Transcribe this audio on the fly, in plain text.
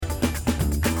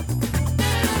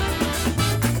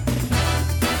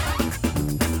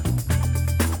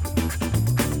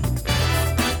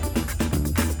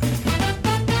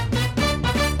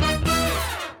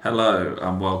Hello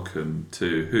and welcome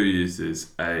to Who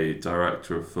Uses a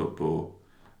Director of Football,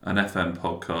 an FM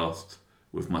podcast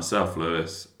with myself,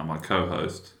 Lewis, and my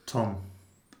co-host, Tom.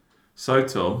 So,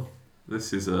 Tom,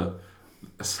 this is a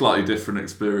slightly different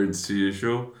experience to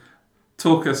usual.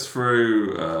 Talk us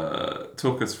through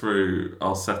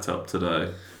our setup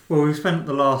today. Well, we've spent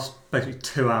the last basically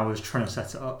 2 hours trying to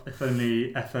set it up. If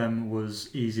only FM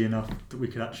was easy enough that we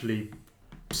could actually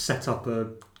set up a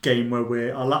game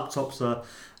where our laptops are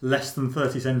less than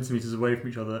 30 centimetres away from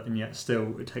each other, and yet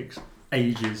still it takes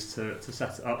ages to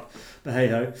set it up. But hey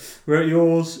ho, we're at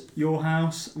your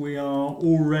house. We are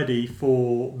all ready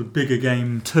for the bigger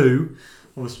game 2.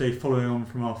 Obviously, following on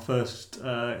from our first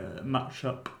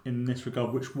match-up in this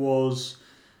regard, which was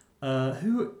I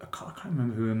can't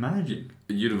remember who we were managing.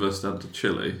 Universidad de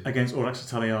Chile Against Audax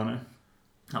Italiano.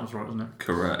 That was right, wasn't it?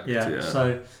 Correct. Yeah.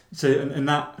 So and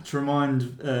that, to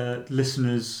remind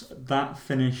listeners, that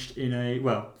finished in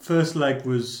first leg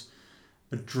was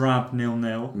a drab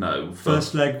 0-0. No.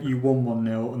 First leg you won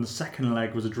 1-0, and the second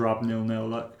leg was a drab 0-0.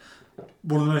 Like,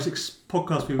 one of the most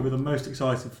podcasts we were the most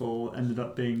excited for ended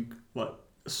up being like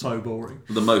so boring.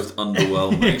 The most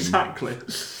underwhelming. Exactly.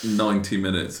 180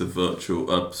 minutes of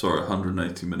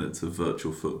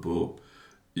virtual football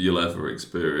you'll ever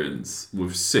experience,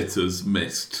 with sitters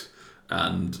missed,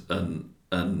 and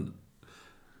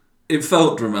it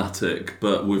felt dramatic,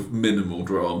 but with minimal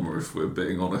drama, if we're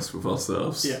being honest with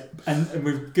ourselves. Yeah, and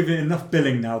we've given it enough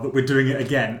billing now that we're doing it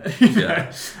again.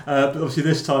 Yeah. But obviously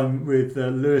this time with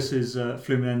Lewis's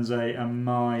Fluminense and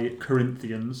my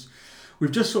Corinthians,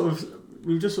 we've just sort of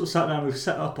sat down. We've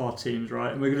set up our teams,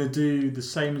 right, and we're going to do the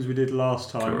same as we did last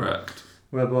time. Correct.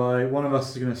 Whereby one of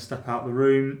us is going to step out the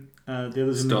room. The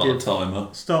other's going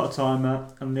to start a timer,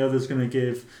 and the other's going to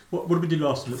give. What did we do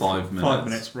last time? 5 minutes. 5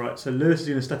 minutes, right? So Lewis is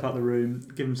going to step out the room,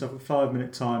 give himself a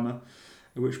 5-minute timer,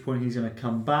 at which point he's going to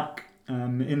come back.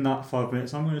 In that 5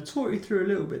 minutes, I'm going to talk you through a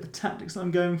little bit the tactics that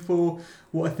I'm going for,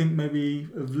 what I think maybe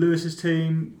of Lewis's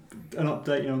team, an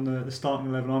update on the starting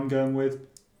 11 I'm going with,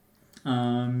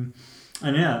 and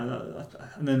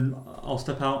then I'll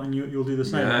step out and you'll do the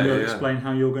same. Yeah, and you'll explain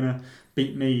how you're going to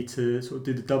beat me to sort of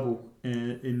do the double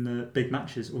in the big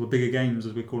matches, or the bigger games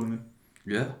as we're calling them.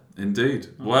 Yeah, indeed.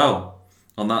 Well,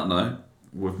 on that note,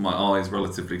 with my eyes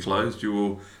relatively closed, you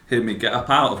will hear me get up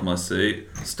out of my seat,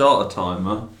 start a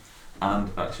timer,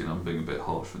 and actually, I'm being a bit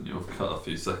harsh when you've cut a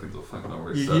few seconds off. I think I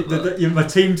already said that. You're my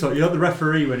team talk. You're like the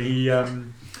referee when he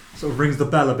sort of rings the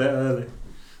bell a bit early.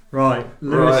 Right,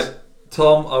 Lewis. Right,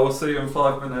 Tom, I will see you in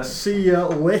 5 minutes. See you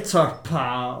later,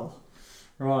 pal.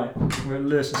 Right, we're at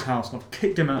Lewis's house, and I've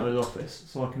kicked him out of his office,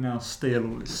 so I can now steal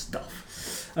all his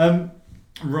stuff.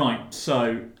 Right,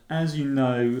 so as you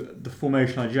know, the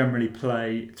formation I generally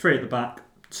play: 3 at the back,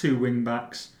 2 wing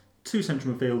backs, 2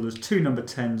 central midfielders, 2 number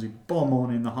 10s who bomb on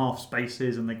in the half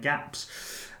spaces and the gaps,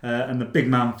 and the big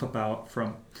man football up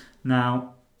front.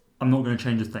 Now, I'm not going to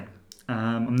change a thing.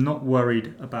 I'm not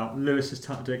worried about Lewis's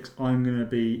tactics. I'm going to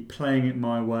be playing it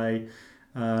my way.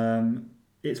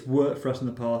 It's worked for us in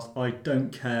the past. I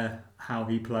don't care how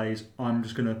he plays. I'm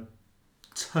just going to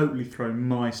totally throw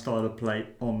my style of play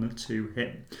on to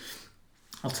him.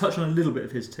 I'll touch on a little bit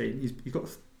of his team. He's got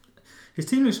his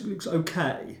team looks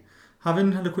okay.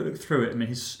 Having had a quick look through it, I mean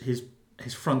his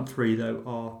front 3 though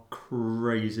are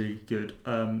crazy good.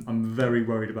 I'm very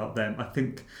worried about them. I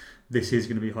think this is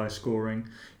going to be high scoring.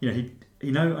 I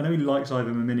know he likes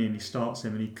Ivan Mamini and he starts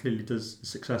him and he clearly does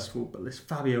successful, but this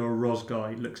Fabio Oroz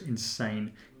guy looks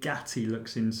insane. Gatti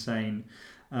looks insane.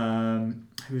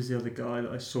 Who's the other guy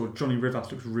that I saw? Johnny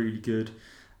Rivas looks really good.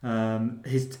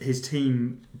 His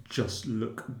team just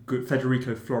look good.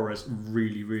 Federico Flores,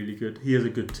 really, really good. He has a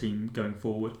good team going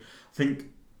forward. I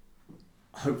think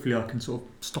hopefully I can sort of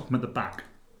stop him at the back.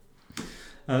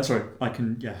 I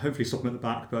can hopefully stop him at the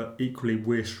back, but equally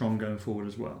we're strong going forward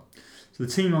as well. So the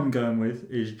team I'm going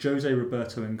with is Jose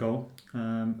Roberto in goal.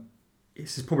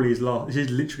 This is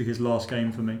literally his last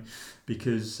game for me,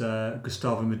 because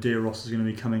Gustavo Medeiros is going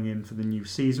to be coming in for the new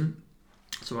season.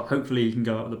 So hopefully he can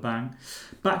go out with a bang.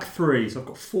 Back 3, so I've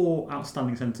got 4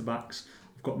 outstanding centre backs.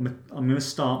 I'm going to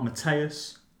start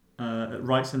Mateus at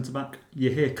right centre back.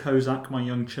 Yahir Kozak, my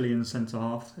young Chilean centre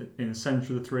half, in the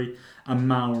centre of the 3, and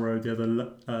Mauro, the other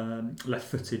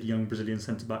left-footed young Brazilian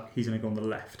centre back. He's going to go on the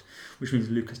left, which means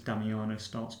Lucas Damiano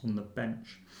starts on the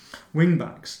bench. Wing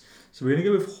backs. So we're going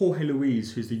to go with Jorge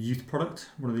Luis, who's the youth product,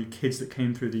 one of the kids that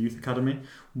came through the youth academy.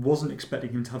 Wasn't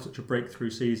expecting him to have such a breakthrough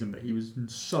season, but he was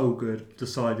so good.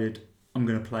 Decided I'm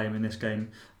going to play him in this game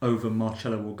over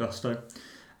Marcelo Augusto.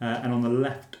 And on the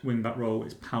left wing back role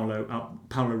is Paulo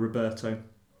Roberto.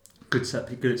 Good at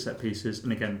set pieces,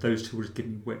 and again those two will just give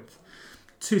me width.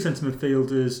 two centre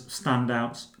midfielders,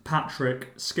 standouts, Patrick,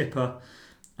 skipper,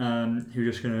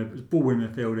 who's just going to ball winning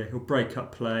midfielder. He'll break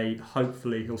up play.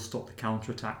 Hopefully, he'll stop the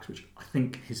counter attacks, which I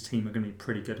think his team are going to be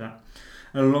pretty good at.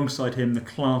 And alongside him, the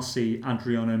classy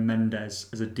Adriano Mendes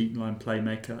as a deep line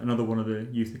playmaker, another one of the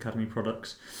youth academy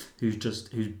products, who's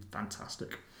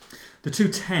fantastic. The two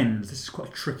tens. This is quite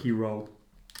a tricky role.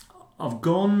 I've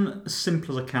gone as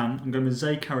simple as I can. I'm going with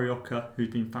Zay Carioca, who's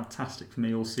been fantastic for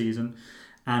me all season,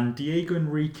 and Diego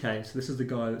Enrique. So this is the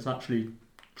guy that's actually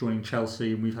joining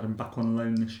Chelsea, and we've had him back on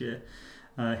loan this year.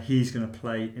 He's going to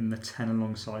play in the 10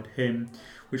 alongside him,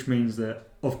 which means that,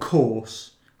 of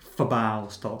course,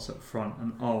 Fabao starts up front.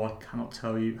 And I cannot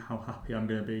tell you how happy I'm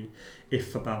going to be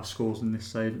if Fabao scores in this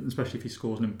save, especially if he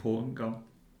scores an important goal.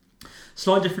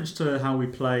 Slight difference to how we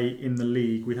play in the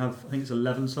league. We have, I think it's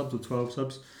 11 subs or 12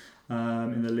 subs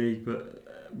in the league, but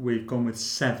we've gone with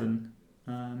 7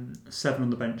 on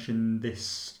the bench in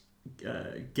this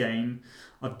game.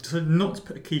 I've decided not to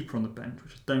put a keeper on the bench,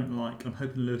 which I don't like. I'm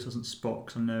hoping Lewis doesn't spot,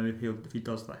 because I know if he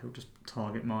does that, he'll just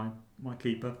target my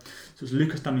keeper. So it's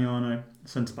Lucas Damiano,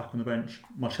 centre back on the bench,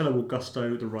 Marcelo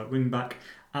Augusto, the right wing back,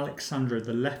 Alexandro,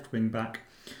 the left wing back,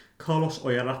 Carlos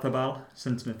Oyarzabal,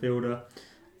 centre midfielder,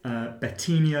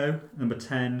 Betinho, number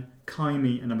 10,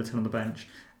 Kaimi, and number 10 on the bench.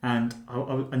 And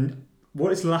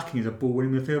what is lacking is a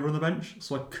ball-winning midfielder on the bench.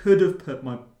 So I could have put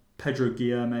my Pedro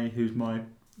Guilherme, who's my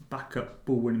backup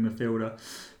ball-winning midfielder,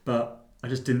 but I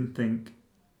just didn't think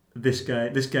this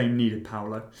game needed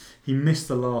Paulo. He missed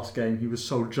the last game. He was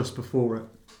sold just before it.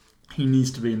 He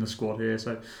needs to be in the squad here,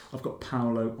 so I've got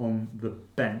Paulo on the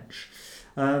bench.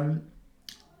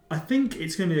 I think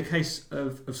it's going to be a case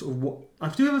of sort of what I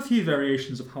do have a few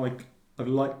variations of how I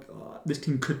like this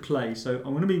team could play. So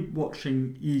I'm going to be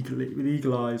watching with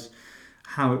eagle eyes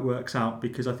how it works out,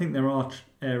 because I think there are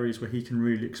areas where he can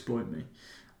really exploit me.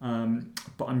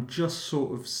 But I'm just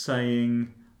sort of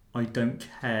saying I don't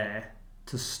care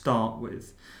to start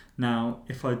with. Now,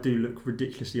 if I do look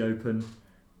ridiculously open,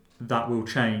 that will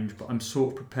change, but I'm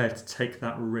sort of prepared to take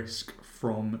that risk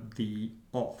from the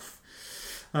off.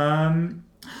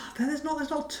 There's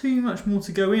not too much more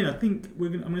to go in. I think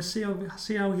I'm going to see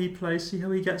how he plays, see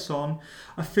how he gets on.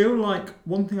 I feel like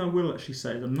one thing I will actually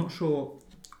say is I'm not sure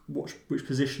which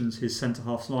positions his centre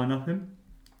halves line up in.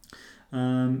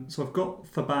 So I've got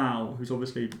Fabao, who's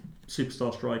obviously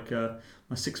superstar striker,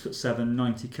 my 6'7",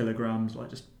 90 kilograms, like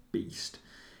just beast.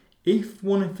 If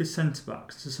one of his centre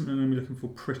backs, this is something I'm going to be looking for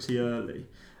pretty early,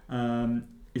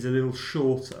 is a little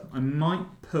shorter, I might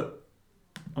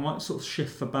sort of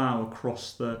shift Fabao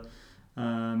across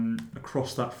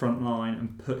that front line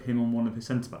and put him on one of his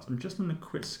centre backs. I'm just on a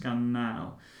quick scan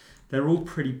now. They're all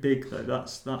pretty big though.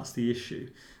 That's the issue.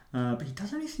 But he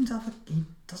doesn't really seem to have. He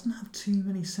doesn't have too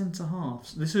many centre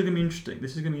halves. This is going to be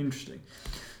interesting.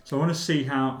 So I want to see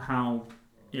how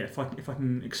if I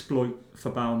can exploit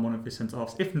Fabao on one of his centre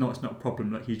halves. If not, it's not a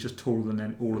problem. Like, he's just taller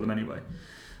than all of them anyway.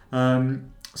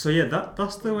 So yeah,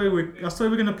 that's the way we're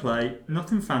going to play.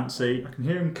 Nothing fancy. I can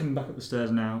hear him coming back up the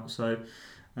stairs now. So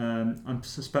I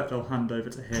suspect I'll hand over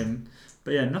to him.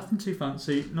 But yeah, nothing too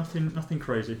fancy. Nothing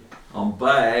crazy. I'm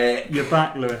back. You're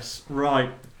back, Lewis.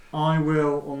 Right. I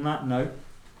will, on that note,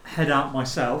 head out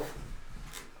myself,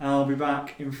 and I'll be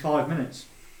back in 5 minutes.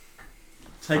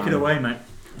 Take it away, mate.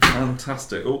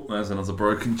 Fantastic. Oh, there's another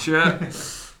broken chair.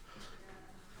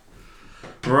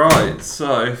 Right,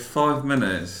 so 5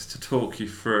 minutes to talk you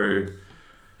through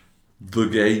the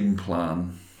game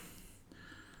plan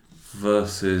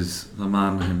versus the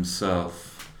man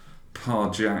himself,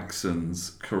 Pa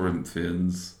Jackson's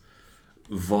Corinthians,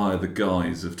 via the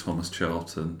guise of Thomas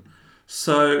Charlton.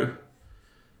 So,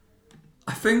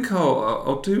 I think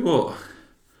I'll do what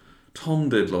Tom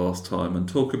did last time and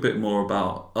talk a bit more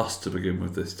about us to begin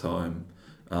with this time,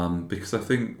 because I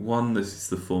think, one, this is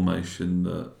the formation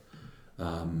that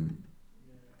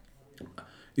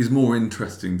is more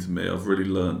interesting to me. I've really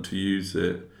learnt to use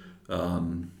it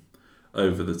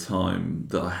over the time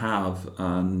that I have,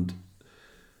 and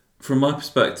from my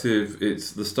perspective,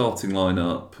 it's the starting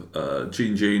lineup: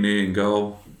 Gini in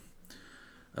goal.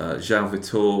 João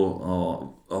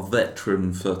Vitor, our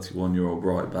veteran 31-year-old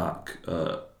right back.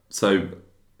 Sorry,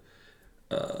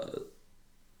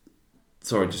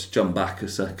 just jump back a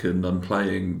second. I'm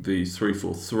playing the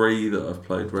 3-4-3 that I've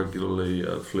played regularly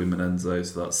at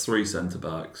Fluminense. So that's 3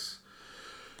 centre-backs,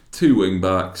 2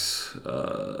 wing-backs,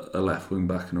 a left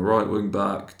wing-back and a right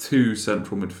wing-back, 2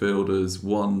 central midfielders,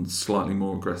 one slightly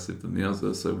more aggressive than the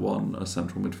other. So one a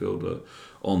central midfielder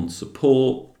on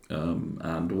support,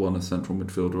 and one a central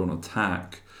midfielder on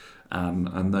attack,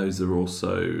 and those roles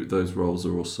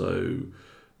are also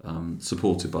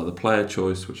supported by the player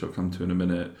choice, which I'll come to in a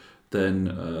minute.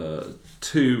 Then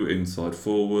 2 inside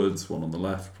forwards, one on the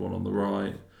left, one on the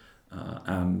right,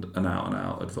 and an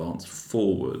out-and-out advanced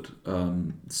forward.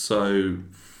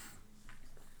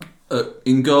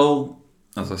 In goal,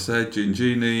 as I said,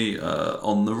 Gingini.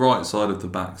 On the right side of the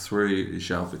back three is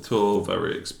João Vitor,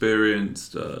 very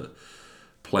experienced.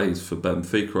 Plays for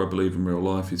Benfica, I believe, in real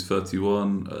life. He's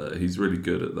 31. He's really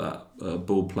good at that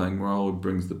ball-playing role. He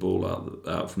brings the ball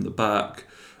out from the back.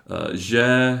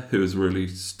 Jair, who has really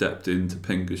stepped into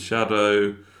Pinga's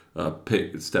shadow,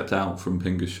 stepped out from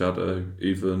Pinga's shadow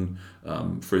even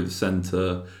through the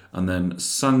centre. And then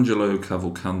Sangelo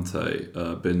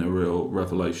Cavalcante, been a real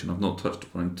revelation. I've not touched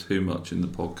upon him too much in the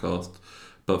podcast,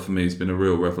 but for me he's been a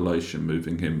real revelation,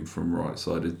 moving him from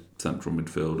right-sided central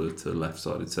midfielder to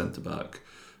left-sided centre-back.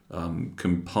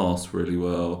 Can pass really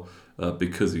well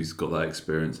because he's got that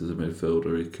experience as a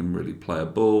midfielder. He can really play a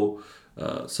ball.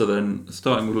 So then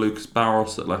starting with Lucas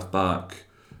Barros at left-back,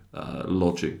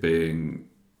 logic being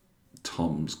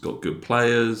Tom's got good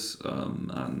players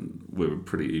and we're a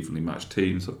pretty evenly matched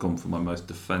team, so I've gone for my most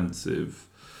defensive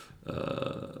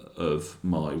of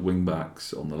my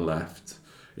wing-backs on the left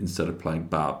instead of playing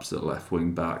Babs at left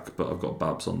wing-back, but I've got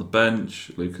Babs on the bench,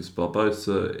 Lucas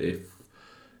Barbosa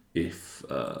if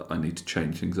I need to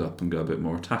change things up and go a bit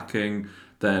more attacking.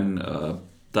 Then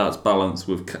that's balanced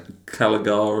with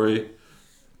Caligari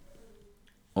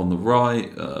on the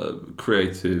right,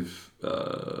 creative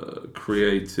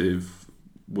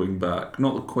wing back,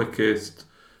 not the quickest,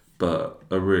 but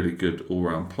a really good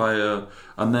all-round player.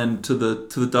 And then to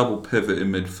the double pivot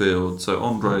in midfield, so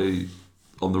Andre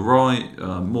on the right,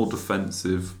 more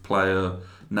defensive player,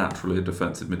 naturally a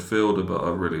defensive midfielder, but I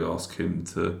really ask him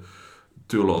to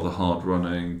do a lot of the hard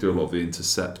running, do a lot of the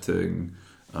intercepting,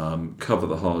 cover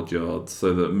the hard yards,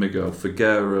 so that Miguel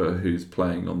Figueira, who's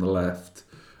playing on the left,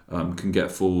 can get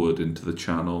forward into the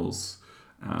channels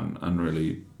and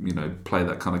really, play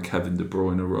that kind of Kevin De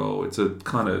Bruyne role. It's a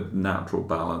kind of natural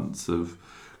balance of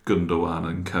Gundogan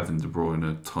and Kevin De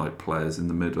Bruyne type players in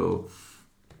the middle.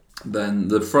 Then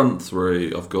the front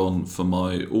three, I've gone for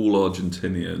my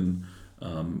all-Argentinian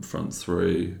front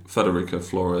three. Federico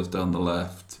Flores down the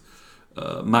left,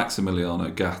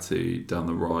 Maximiliano Gatti down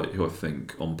the right, who I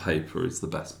think on paper is the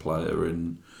best player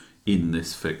in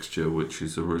this fixture, which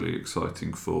is a really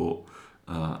exciting thought.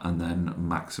 And then not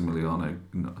Maximiliano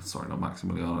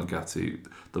Gatti,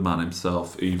 the man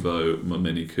himself, Ivo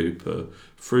Mini Cooper,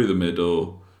 through the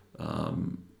middle.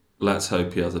 Let's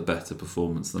hope he has a better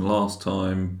performance than last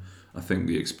time. I think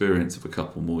the experience of a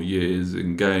couple more years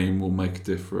in game will make a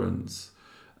difference.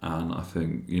 And I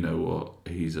think,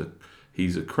 he's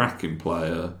a cracking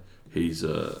player. He's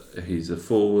a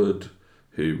forward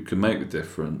who can make the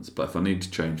difference. But if I need to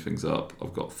change things up,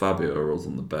 I've got Fabio Aroz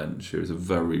on the bench, who is a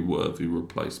very worthy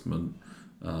replacement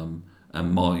and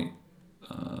might,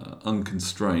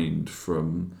 unconstrained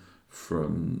from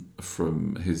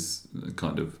his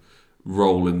kind of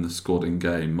role in the squad in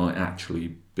game, might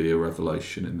actually be a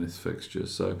revelation in this fixture.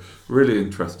 So really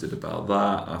interested about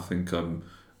that. I think I'm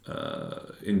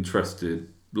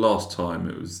interested. Last time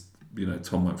it was,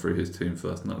 Tom went through his team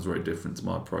first, and that was very different to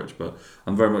my approach. But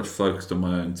I'm very much focused on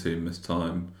my own team this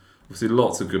time. Obviously,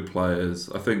 lots of good players.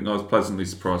 I think I was pleasantly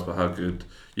surprised by how good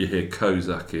you hear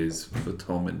Kozak is for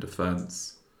Tom in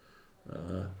defence.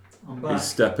 He's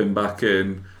stepping back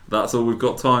in. That's all we've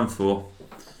got time for.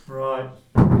 Right.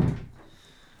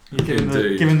 You're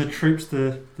giving the troops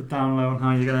the down low on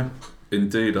how you're going to...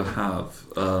 Indeed, I have.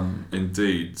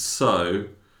 Indeed. So,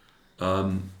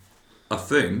 I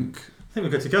think we're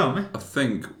good to go, aren't we? I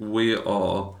think we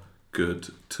are good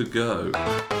to go.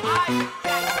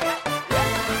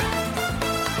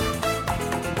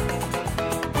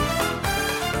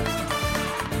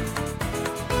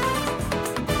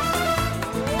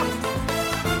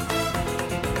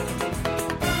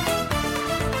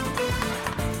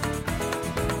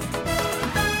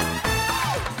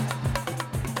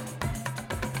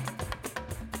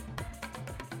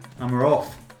 And we're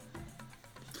off.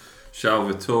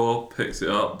 João Vitor picks it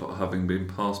up, but having been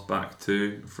passed back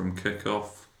to from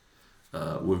kickoff,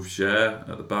 with Jair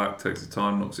at the back, takes the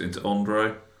time, knocks it into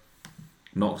Andre,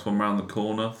 knocks one round the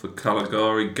corner for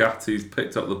Caligari. Gatti's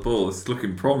picked up the ball. This is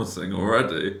looking promising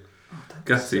already.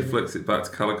 Gatti flicks it back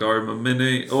to Caligari.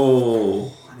 Mamini.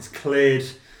 Oh, and it's cleared.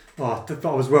 Oh,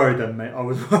 I was worried then, mate. I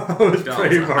was that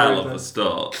pretty was a worried. hell of a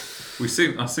start.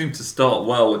 I seem to start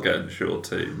well against your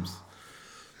teams.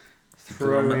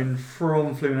 Throw in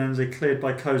from Fluminense, cleared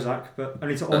by Kozak, but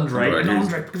only to Andre. And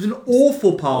Andre gives an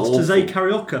awful pass to Zé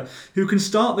Carioca, who can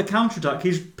start the counter-attack.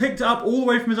 He's picked it up all the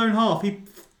way from his own half. He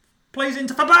plays it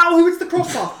into Fabao, who hits the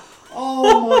crossbar.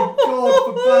 Oh my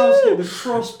God, Fabau's hit the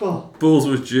crossbar. Balls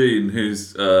with Gene,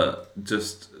 who's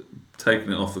just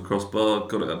taken it off the crossbar,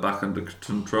 got it back under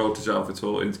control to João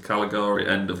Vitor into Caligari,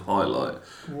 end of highlight.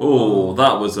 Oh,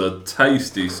 that was a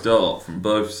tasty start from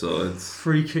both sides.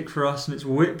 Free kick for us, and it's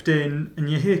whipped in, and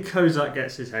you hear Kozak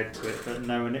gets his head to it, but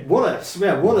no one. What a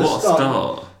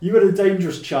start! You had a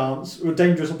dangerous chance, or a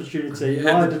dangerous opportunity. Hit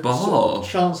I had the a bar. sort of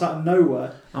chance out of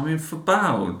nowhere. I mean,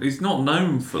 Fabau, he's not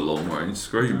known for long-range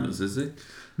screamers, is he?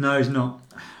 No, he's not.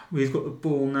 We've got the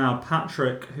ball now.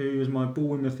 Patrick, who is my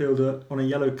ball in midfielder, on a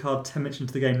yellow card 10 minutes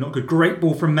into the game. Not good. Great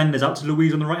ball from Mendes out to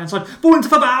Luiz on the right-hand side. Ball into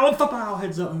Fabau, and Fabau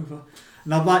heads it over.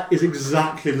 Now that is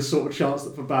exactly the sort of chance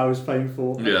that Fabau is paying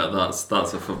for. Yeah, that's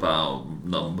a Fabau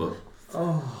number.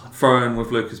 Oh. Throw in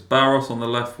with Lucas Barros on the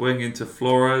left wing into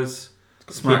Flores.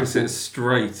 Smacks it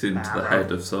straight into the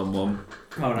head of someone.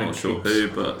 Not sure who,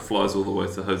 but flies all the way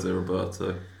to Jose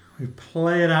Roberto. We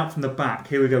play it out from the back.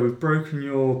 Here we go. We've broken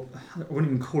your... I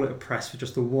wouldn't even call it a press for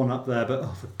just the one up there,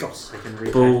 but for God's sake,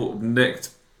 Enrique. Ball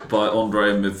nicked by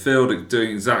Andre in midfield,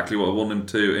 doing exactly what I want him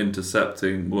to,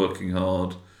 intercepting, working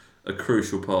hard. A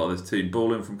crucial part of this team.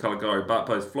 Ball in from Caligari, back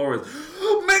post, Flores.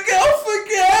 Miguel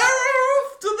Figueroa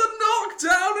to the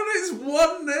knockdown, and it's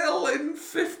 1-0 in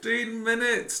 15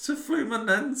 minutes to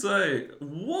Fluminense.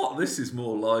 What? This is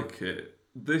more like it.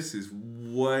 This is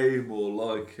way more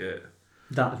like it.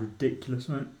 That's ridiculous,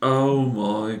 mate. Oh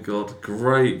my God,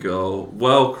 great goal.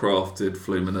 Well crafted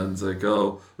Fluminense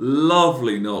goal.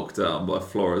 Lovely knockdown by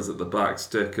Flores at the back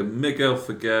stick. And Miguel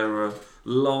Figueroa,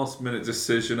 last minute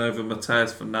decision over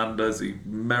Mateus Fernandes. He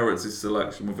merits his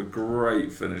selection with a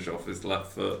great finish off his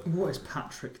left foot. What is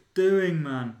Patrick doing,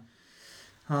 man?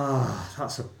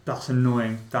 That's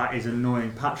annoying. That is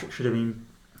annoying. Patrick should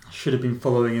have been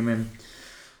following him in.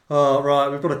 Right,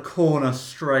 we've got a corner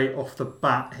straight off the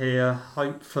bat here.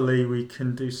 Hopefully we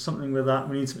can do something with that.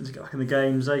 We need something to get back in the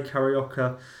game. Zé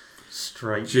Carioca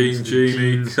straight.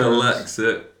 Genie collects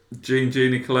it.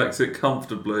 Genie collects it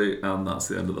comfortably, and that's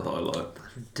the end of the highlight.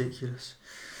 That's ridiculous.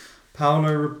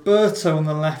 Paulo Roberto on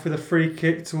the left with a free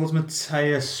kick towards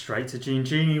Mateus, straight to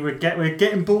Genie. We're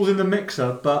getting balls in the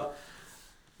mixer,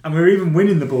 and we're even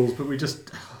winning the balls, but we just...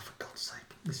 for God's sake,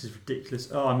 this is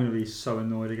ridiculous. I'm going to be so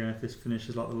annoyed again if this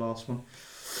finishes like the last one.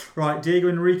 Right, Diego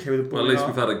Enrique with a ball. Well, at least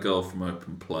we've had a goal from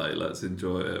open play. Let's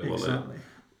enjoy it. Exactly.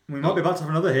 We might be about to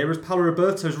have another here as Paulo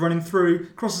Roberto's running through,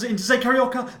 crosses it into Zé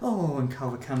Carioca. And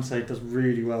Cavalcante does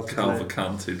really well.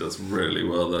 Cavalcante does really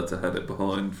well there to head it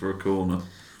behind for a corner.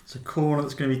 It's a corner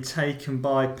that's going to be taken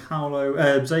by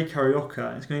Zé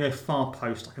Carioca. It's going to go far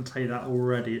post. I can tell you that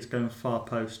already. It's going far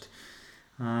post.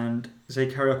 And Zé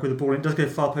Carioca with the ball. It does go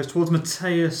far post towards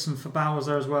Mateus, and Fabau was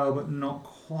there as well, but not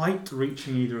quite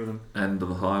reaching either of them. End of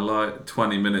the highlight.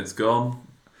 20 minutes gone.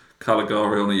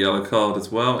 Caligari on a yellow card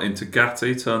as well. Into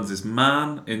Gatti, turns his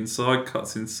man inside,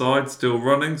 cuts inside, still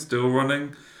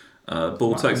running.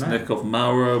 Ball takes nick off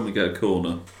Mauro, and we get a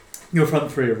corner. Your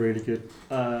front three are really good.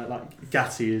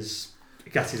 Gatti's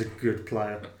a good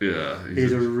player. Yeah,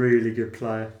 he's a really good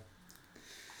player.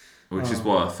 Which is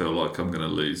why I feel like I'm going to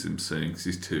lose him soon, because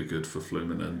he's too good for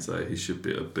Fluminense. He should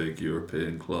be at a big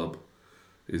European club.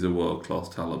 He's a world-class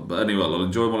talent. But anyway, I'll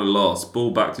enjoy him on the last.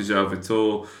 Ball back to João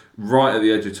Vitor, right at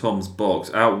the edge of Tom's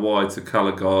box, out wide to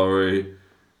Caligari.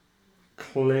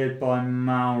 Cleared by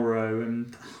Mauro,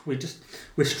 and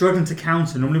we're struggling to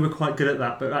counter. Normally we're quite good at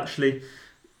that, but actually...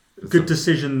 Good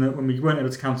decision that when we weren't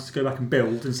able to counter to go back and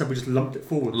build, instead we just lumped it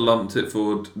forward.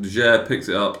 Jair picks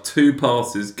it up. 2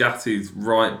 passes. Gatti's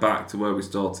right back to where we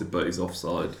started, but he's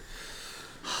offside.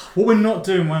 What we're not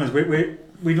doing well is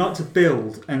we like to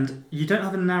build, and you don't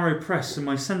have a narrow press. So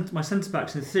my centre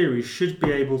backs in theory should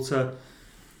be able to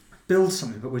build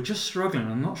something, but we're just struggling.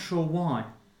 I'm not sure why.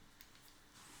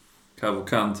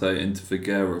 Cavalcante into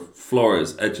Figueroa.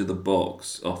 Flores edge of the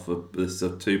box off there's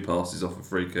 2 passes off a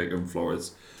free kick, and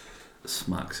Flores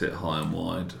smacks it high and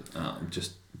wide.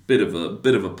 Just bit of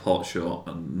a pot shot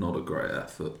and not a great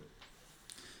effort.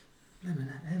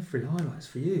 Every highlight's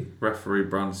for you. Referee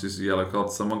brandishes a yellow card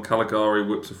to someone. Caligari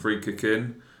whips a free kick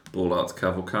in. Ball out to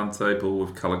Cavalcante. Ball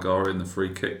with Caligari in the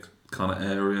free kick kind of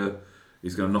area.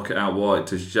 He's going to knock it out wide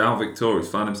to João Victor. He's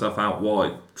found himself out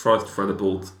wide. Tries to thread a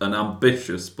ball, an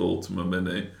ambitious ball to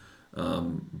Mamini.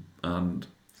 And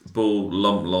ball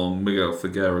lumped long. Miguel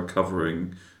Figueroa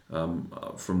covering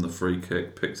from the free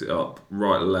kick. Picks it up.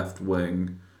 Right on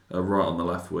the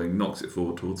left wing. Knocks it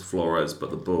forward towards Flores, but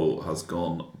the ball has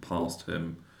gone past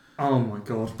him. Oh my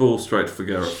God. Ball straight to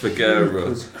Figueroa.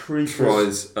 Figueroa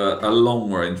tries a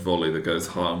long range volley that goes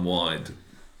high and wide.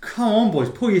 Come on, boys,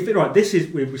 pull your feet. Right,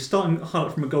 we're starting a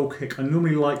highlight from a goal kick. I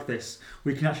normally like this.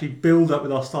 We can actually build up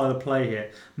with our style of play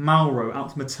here. Mauro out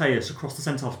to Mateus across the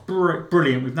centre half.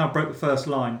 Brilliant. We've now broke the first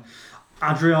line.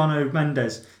 Adriano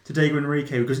Mendes to Diego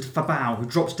Enrique, who goes to Fabao, who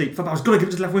drops deep. Fabao's got to give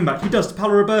it to the left wing back. He does to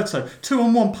Paulo Roberto.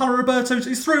 2-on-1. Paulo Roberto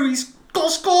is through. He's got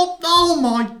to score. Oh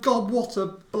my God, what a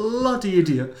bloody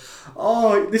idiot.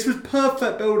 Oh, this was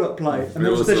perfect build-up play. And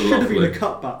there should have been a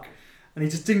cutback. And he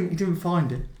didn't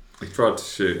find it. He tried to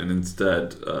shoot and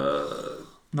instead João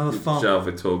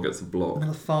Vitor gets a block.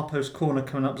 Another far post corner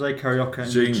coming up. Zé Carioca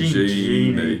and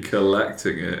Gene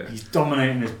collecting it. He's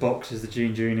dominating his boxes, the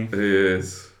Gene Genie. He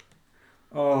is.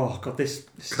 Oh God, this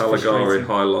Caligari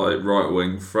highlight, right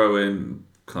wing, throw in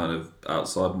kind of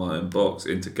outside my own box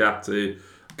into Gatti.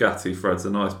 Gatti threads a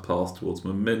nice pass towards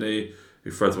Mamini, who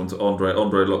threads one to Andre.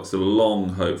 Andre locks a long,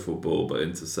 hopeful ball, but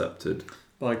intercepted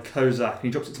by Kozak. He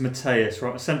drops it to Mateus,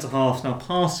 right? Centre half now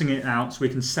passing it out so we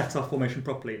can set our formation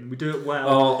properly, and we do it well.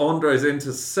 Oh, Andre's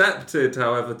intercepted,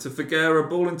 however, to Figueira,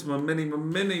 ball into Mamini.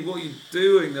 Mamini, what are you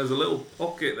doing? There's a little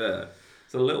pocket there.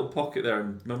 There's a little pocket there.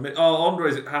 And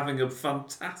Andre's having a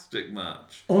fantastic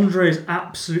match. Andre is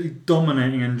absolutely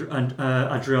dominating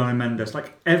Adriano Mendes.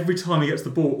 Like, every time he gets the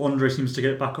ball, Andre seems to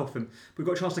get it back off him. We've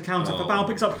got a chance to counter. Fabao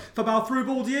picks up. Fabao through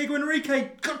ball. Diego Enrique.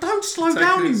 Don't slow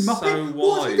down, you muppet.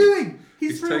 What's he doing?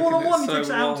 He's through one-on-one. He takes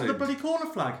it out to the bloody corner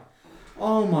flag.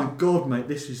 Oh my God, mate.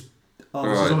 This is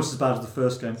almost as bad as the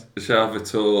first game. João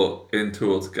Vitor in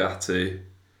towards Gatti.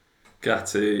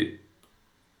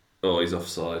 Oh, he's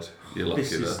offside. You're lucky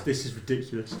This is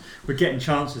ridiculous. We're getting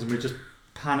chances and we're just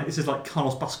panic. This is like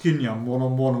Carlos Bascuñan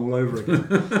one-on-one all over again.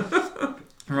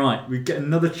 Right, we get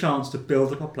another chance to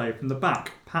build up our play from the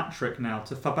back. Patrick now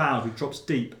to Fabao, who drops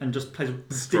deep and just plays a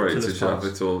ridiculous straight to João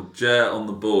Vitor. Jet on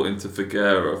the ball into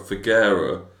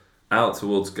Figueira out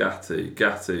towards Gatti.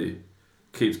 Gatti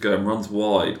keeps going, runs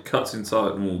wide, cuts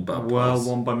inside and all bad pass.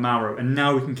 Won by Mauro. And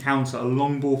now we can counter a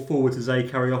long ball forward to Zé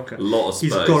Carioca. A lot of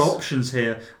space. He's got options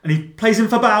here. And he plays in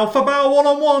Fabao. Fabao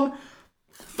one-on-one.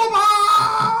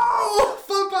 Fabao.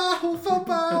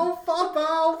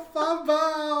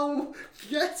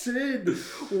 Get in.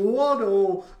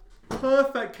 1-1.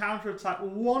 Perfect counter-attack,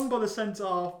 won by the centre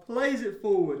half, plays it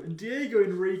forward, and Diego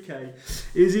Enrique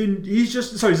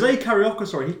Zé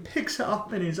Carioca, he picks it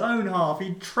up in his own half,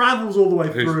 he travels all the way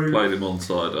through. Who's played him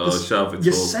onside? João Vitor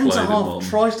your centre half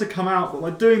tries to come out, but by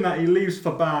doing that he leaves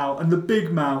Fabao, and the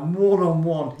big man,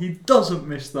 one-on-one, he doesn't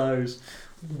miss those.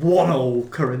 1-1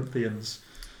 Corinthians.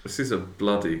 This is a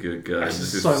bloody good game.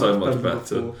 This is so much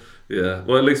better. Yeah,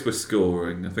 well at least we're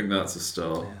scoring, I think that's a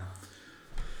start. Yeah.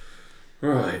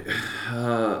 Right,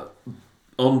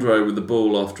 Andre with the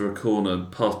ball after a corner,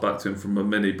 pass back to him from a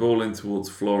mini, ball in towards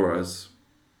Flores.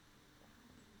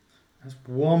 That's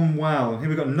one well. Here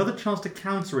we've got another chance to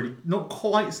counter it. Not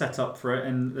quite set up for it,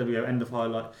 and there we go, end of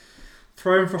highlight.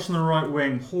 Throw in for us on the right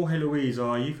wing. Jorge Luis,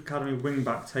 our youth academy wing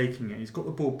back, taking it. He's got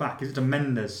the ball back. Is it to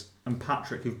Mendes and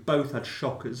Patrick, who've both had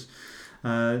shockers?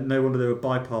 No wonder they were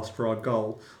bypassed for our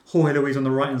goal. Jorge Luis on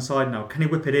the right hand side now. Can he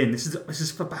whip it in? This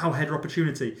is Fabao header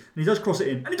opportunity, and he does cross it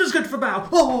in, and he does go to Fabao.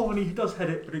 Oh, and he does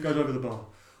head it, but it goes over the bar.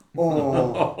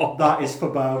 Oh, that is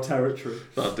Fabao territory.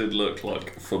 That did look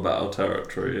like Fabao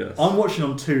territory, yes. I'm watching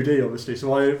on 2D, obviously,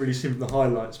 so I don't really see the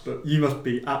highlights, but you must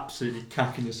be absolutely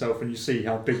cacking yourself when you see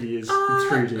how big he is in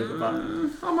 3D at the back.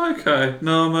 I'm okay.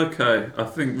 No, I'm okay. I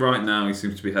think right now he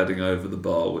seems to be heading over the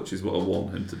bar, which is what I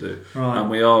want him to do. Right. And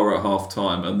we are at half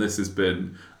time, and this has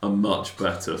been a much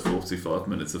better 45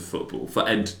 minutes of football for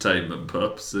entertainment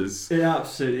purposes. It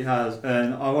absolutely has,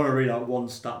 and I want to read out one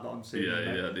stat that I'm seeing.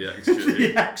 The XG.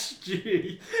 The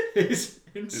XG is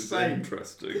insane. It's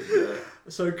interesting. Yeah.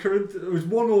 So it was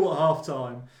 1-1 at half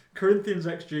time. Corinthians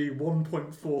XG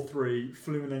 1.43,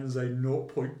 Fluminense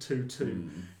 0.22.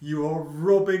 You are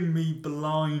robbing me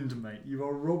blind, mate. You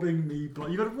are robbing me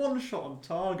blind. You've had one shot on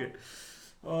target.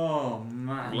 Oh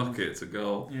man! Lucky it's a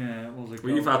goal. Yeah, it was a goal.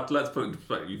 Well, you've had. Let's put it in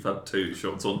perspective. You've had 2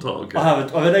 shots on target.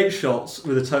 I've had 8 shots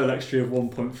with a total XG of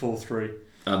 1.43,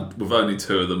 and with only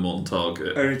 2 of them on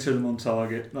target. Only 2 of them on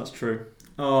target. That's true.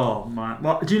 Oh man!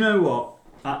 Well, do you know what?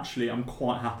 Actually, I'm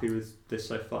quite happy with this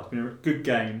so far. It's been a good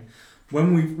game.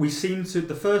 When we seem to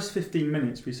the first 15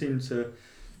 minutes, we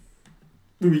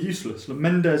were useless. Like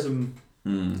Mendes and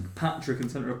Patrick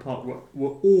and Centre Park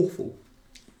were awful.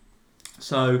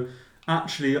 So.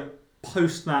 Actually,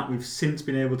 post that, we've since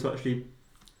been able to actually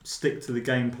stick to the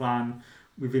game plan.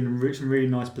 We've been in some really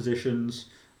nice positions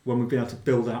when we've been able to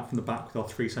build out from the back with our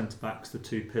 3 centre-backs, the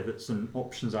 2 pivots and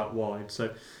options out wide.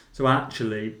 So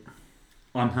actually,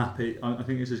 I'm happy. I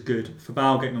think this is good.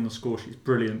 Fabao getting on the score sheet is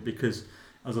brilliant because,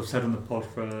 as I've said on the pod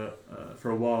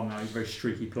for a while now, he's a very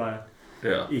streaky player.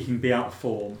 Yeah. he can be out of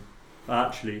form. But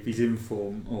actually, if he's in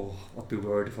form, I'd be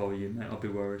worried if I were you, mate. I'd be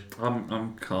worried.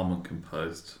 I'm calm and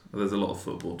composed. There's a lot of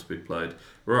football to be played.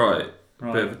 Right.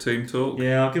 Bit of a team talk.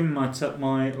 Yeah, I'll give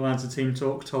my lads a team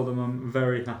talk. Told them I'm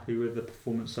very happy with the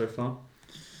performance so far.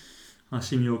 I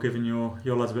assume you're giving your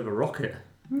lads a bit of a rocket.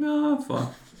 No, fine.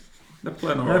 They're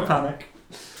playing all No right. panic.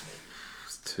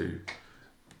 It's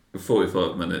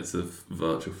 45 minutes of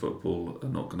virtual football are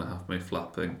not going to have me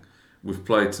flapping. We've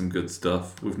played some good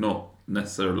stuff. We've not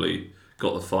necessarily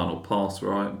got the final pass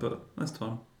right, but that's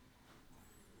time.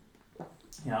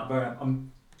 Yeah,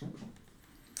 I'm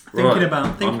thinking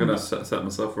about. I'm going to set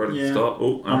myself ready to start.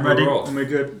 Oh, I'm ready. And we're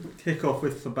good. Kick off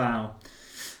with Fabao.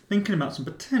 Thinking about some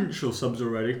potential subs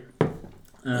already.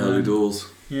 Early doors.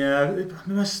 Yeah,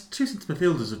 my two centre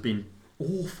midfielders have been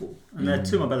awful, and they're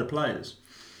two of my better players.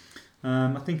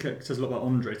 I think it says a lot about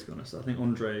Andre, to be honest. I think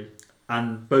Andre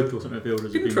and both your centre midfielders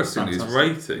have been Interestingly, his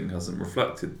fantastic. rating hasn't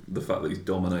reflected the fact that he's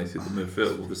dominated the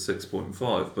midfield with a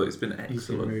 6.5, but it's been excellent. He's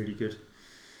been really good.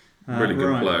 Really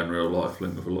good player in real life,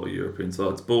 linked with a lot of European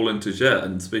sides. Ball into Jet,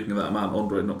 and speaking of that man,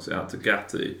 Andre knocks it out to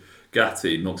Gatti.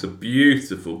 Gatti knocks a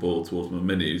beautiful ball towards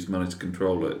Mamini, who's managed to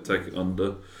control it, take it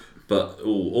under, but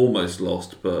almost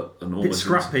lost, but an almost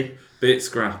bit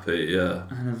scrappy, yeah.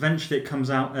 And eventually it comes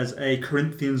out as a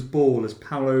Corinthians ball as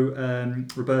Paulo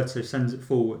Roberto sends it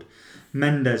forward.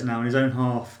 Mendes now in his own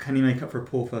half. Can he make up for a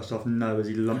poor first half? No, as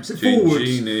he lumps it forward.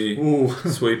 Gini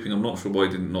sweeping. I'm not sure why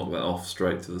he didn't knock that off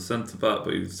straight to the centre back,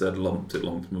 but he said lumped it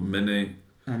long to Mamini.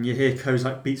 And you hear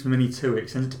Kozak beats Mamini to it,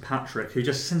 sends it to Patrick, who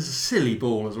just sends a silly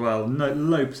ball as well. No,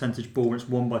 low percentage ball, and it's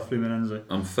won by Fluminense.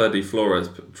 And Fede Flores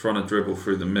trying to dribble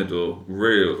through the middle,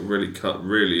 really cut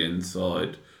really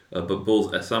inside. But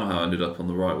balls somehow ended up on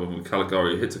the right wing with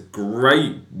Caligari. Hits a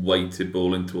great weighted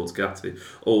ball in towards Gatti.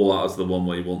 Oh, that was the one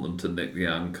where you want them to nick the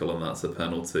ankle, and that's a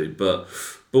penalty. But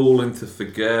ball into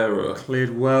Figueira.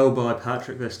 Cleared well by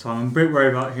Patrick this time. I'm a bit worried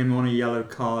about him on a yellow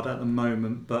card at the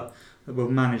moment, but we'll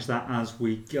manage that as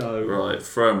we go. Right,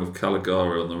 thrown with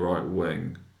Caligari on the right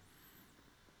wing.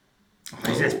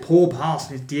 He says poor pass.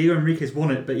 Diego Enriquez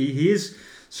won it, but he is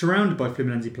surrounded by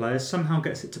Fluminense players. Somehow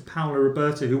gets it to Paulo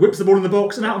Roberto, who whips the ball in the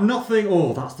box, and out of nothing,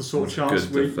 that's the sort of chance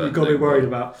you've got to be worried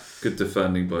about. Good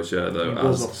defending by Cher, though,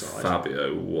 as offside.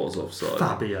 Fabio was offside.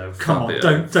 Fabio, come on,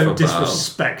 don't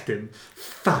disrespect him.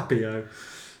 Fabio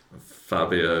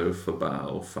Fabao,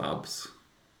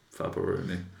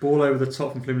 Fabaroni. Ball over the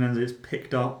top from Fluminense. It's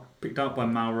picked up by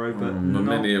Mauro, but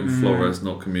Mamini and Flores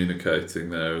not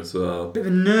communicating there as well. Bit of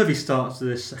a nervy start to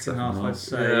this second half, I'd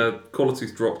say. Yeah,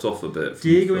 quality's dropped off a bit.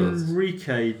 Diego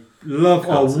Enrique,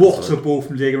 what a ball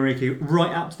from Diego Enrique,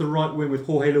 right out to the right wing with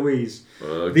Jorge Luis.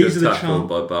 These are the chances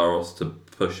by Barros to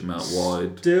push him out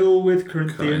wide. Still with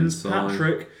Corinthians,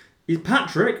 Patrick. He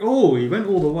went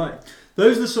all the way.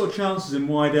 Those are the sort of chances in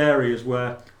wide areas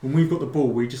where, when we've got the ball,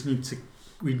 we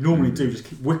normally just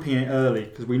keep whipping it early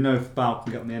because we know Fabao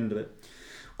can get on the end of it.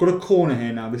 Got a corner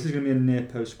here now. This is going to be a near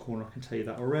post corner, I can tell you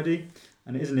that already.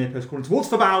 And it is a near post corner towards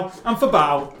Fabao. And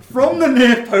Fabao, from the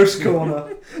near post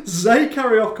corner, Zé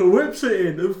Carioca whips it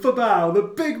in. And Fabao, the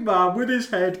big man with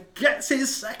his head, gets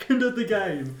his second of the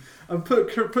game and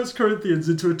puts Corinthians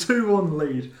into a 2-1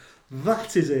 lead.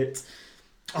 That is it.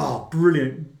 Oh,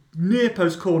 brilliant. Near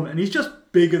post corner. And he's just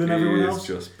bigger than everyone else.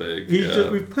 He's just big.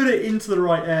 We've put it into the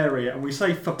right area and we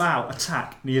say Fabao,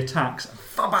 attack, and he attacks.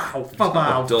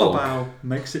 Fabao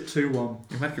makes it 2-1.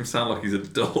 You make him sound like he's a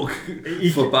dog.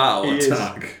 Fabao,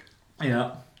 attack. Is.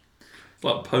 Yeah. It's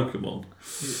like Pokemon.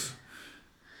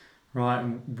 Right,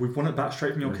 and we've won it back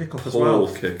straight from your kickoff as well.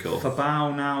 Kickoff.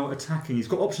 Fabao now attacking. He's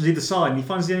got options either side and he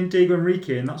finds Diego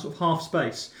Enrique in that sort of half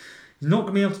space. He's not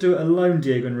going to be able to do it alone,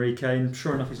 Diego Enrique, and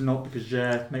sure enough he's not because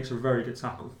Jair makes a very good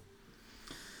tackle.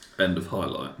 End of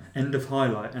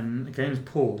highlight, and the game's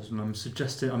paused, and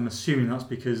I'm assuming that's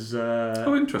because...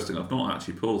 interesting, I've not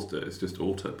actually paused it, it's just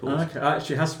auto-paused. Okay,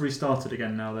 actually it has restarted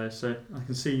again now though, so I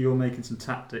can see you're making some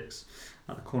tactics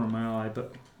at the corner of my eye,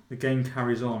 but the game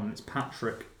carries on. It's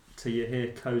Patrick to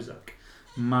Yahir Kozak.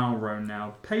 Mauro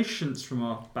now. Patience from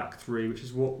our back three, which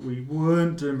is what we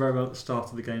weren't doing very well at the start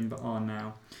of the game, but are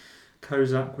now.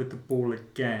 Kozak with the ball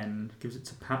again. Gives it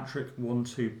to Patrick.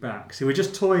 1-2 back. See, we're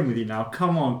just toying with you now.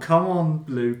 Come on,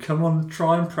 Lou. Come on,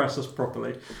 try and press us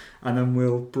properly. And then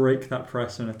we'll break that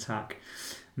press and attack.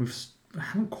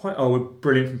 We're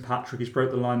brilliant from Patrick. He's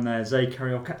broke the line there. Zé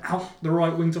Carioca out the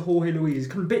right wing to Jorge Luis. He's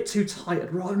come a bit too tight.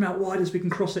 I'd rather him out wide as we can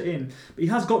cross it in. But he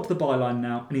has got to the byline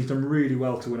now, and he's done really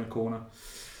well to win a corner.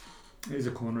 It is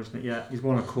a corner, isn't it? Yeah, he's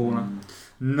won a corner.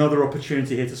 Another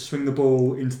opportunity here to swing the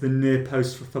ball into the near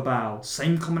post for Fabao.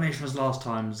 Same combination as last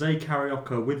time. Zé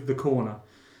Carioca with the corner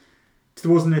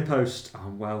towards the near post.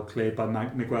 Oh, well cleared by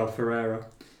Miguel Pereira,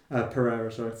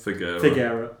 sorry.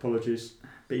 Figueira, apologies.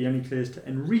 But he only clears to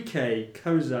Enrique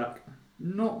Kozak.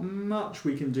 Not much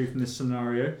we can do from this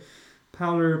scenario.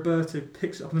 Paulo Roberto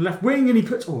picks it up on the left wing and he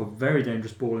puts a very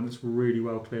dangerous ball in. It's really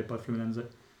well cleared by Fluminense.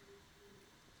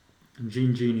 And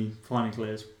Gini finally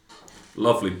clears.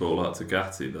 Lovely ball out to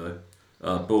Gatti though.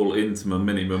 Ball into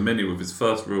Mamini. Mamini with his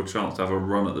first real chance to have a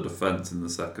run at the defence in the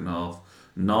second half.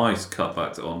 Nice cut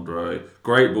back to Andre.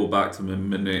 Great ball back to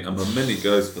Mamini. And Mamini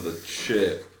goes for the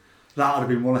chip. That would have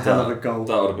been one hell of a goal.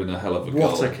 That would have been a hell of a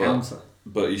goal. What a counter.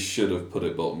 But he should have put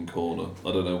it bottom corner.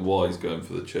 I don't know why he's going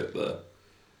for the chip there.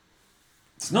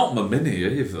 It's not Mamini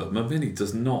either. Mamini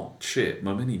does not chip.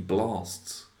 Mamini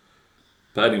blasts.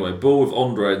 But anyway, ball with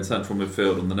Andre in central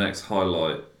midfield on the next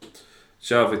highlight.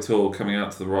 João Vitor coming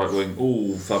out to the right wing.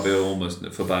 Ooh, Fabio almost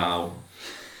nicks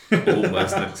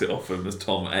it off him as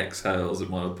Tom exhales at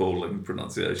my appalling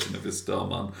pronunciation of his star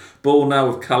man. Ball now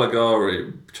with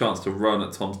Caligari. Chance to run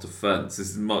at Tom's defence.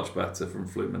 This is much better from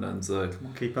Fluminense. Come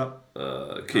on, keep up.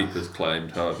 Keeper's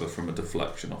claimed, however, from a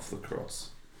deflection off the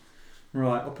cross.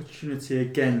 Right, opportunity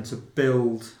again to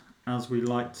build as we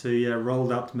like to. Yeah,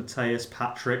 rolled out to Mateus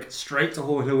Patrick. Straight to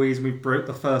Jorge Luis. We broke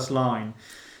the first line.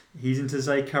 He's into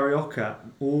Zé Carioca.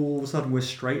 All of a sudden, we're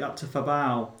straight up to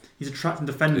Fabao. He's attracting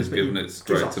defenders. He's giving it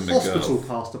straight to Miguel. Hospital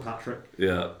pass to Patrick.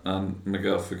 Yeah, and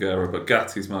Miguel Figueira. But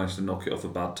Gatti's managed to knock it off a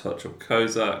bad touch of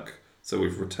Kozak. So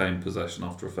we've retained possession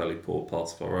after a fairly poor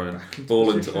pass of our own.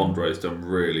 Ball into Andre's done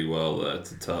really well there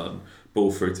to turn.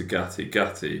 Ball through to Gatti.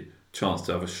 Gatti, chance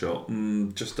to have a shot.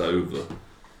 Just over.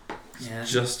 Yeah.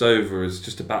 Just over is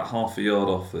just about half a yard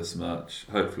off this match.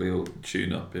 Hopefully he'll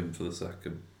tune up in for the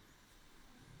second.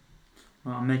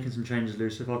 Right, I'm making some changes,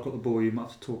 Lou, so if I've got the ball, you might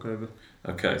have to talk over.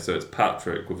 Okay, so it's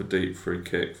Patrick with a deep free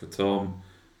kick for Tom.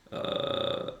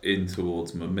 In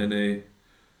towards Mamini.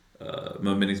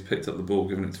 Mamini's picked up the ball,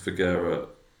 given it to Figueira,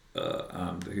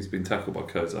 and he's been tackled by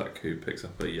Kozak, who picks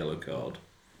up a yellow card.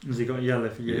 Has he got a yellow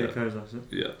for Kozak, is it?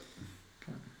 Yeah.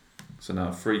 Okay. So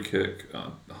now free kick,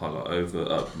 highlight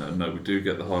over. No, we do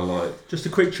get the highlight. Just a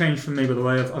quick change from me, by the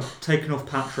way. I've taken off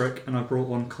Patrick and I've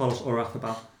brought on Carlos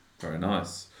Orazabal. Very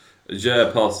nice.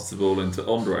 Jair passes the ball into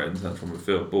Andre in central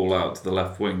midfield. Ball out to the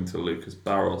left wing to Lucas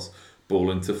Barros.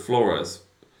 Ball into Flores.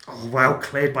 Oh, well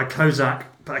cleared by Kozak.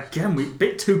 But again, we a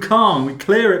bit too calm. We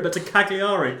clear it, but to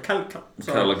Cagliari.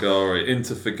 Caligari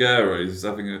into Figueira. He's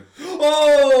having a...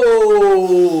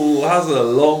 Oh! Has a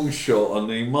long shot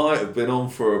and he might have been on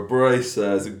for a brace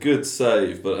there. It's a good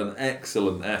save, but an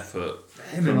excellent effort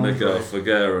from Miguel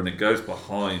Figueira, and it goes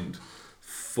behind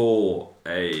for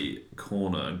a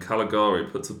corner, and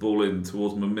Caligari puts the ball in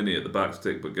towards Mamini at the back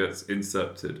stick but gets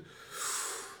intercepted.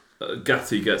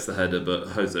 Gatti gets the header, but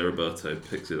Jose Roberto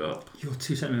picks it up. Your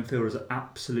two centre midfielders are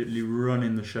absolutely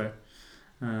running the show.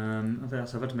 I think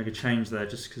I've had to make a change there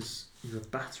just because you were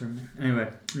battering me. Anyway,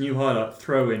 new highlight,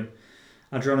 throw in.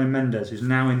 Adriano Mendes, who's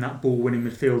now in that ball-winning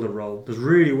midfielder role, does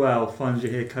really well. Finds you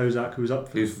here Kozak, who's up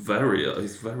for He's very yeah,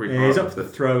 he's up for the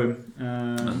throw-in.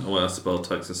 And Oyarzabal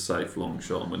takes a safe long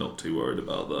shot, and we're not too worried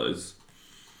about those.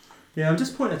 Yeah, I'm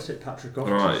disappointed to take Patrick off.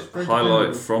 Alright,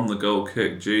 highlight from the goal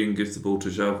kick. Jean gives the ball to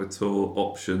João Vitor.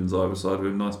 Options either side of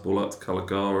him. Nice ball out to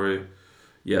Caligari.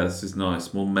 Yeah, this is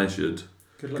nice. More measured.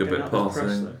 Good bit of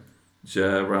passing.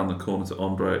 Jair around the corner to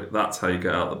Andre. That's how you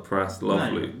get out of the press.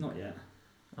 Lovely. No, not yet.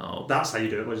 Oh, that's how you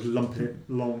do it. Just lump it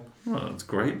long. Well, that's a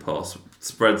great pass.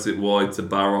 Spreads it wide to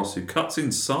Barros, who cuts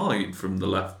inside from the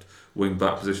left wing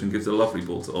back position, gives a lovely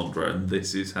ball to Andre, and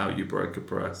this is how you break a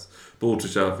press. Ball to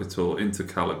João Vitor into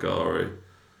Caligari,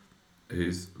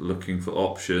 who's looking for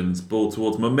options. Ball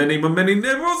towards Mamini. Mamini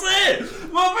nibbles it.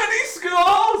 Mamini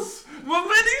scores.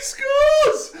 Mamini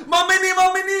scores.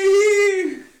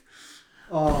 Mamini.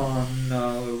 Oh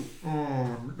no!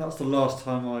 Oh, that's the last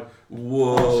time I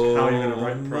Whoa, how you're gonna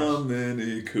break press.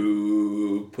 Mamini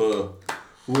Cooper.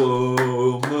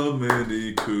 Whoa,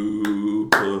 Mamini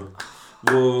Cooper.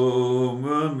 Whoa,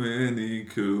 Mamini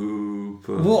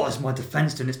Cooper. What is my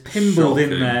defence doing? It's pinballed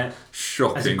in there.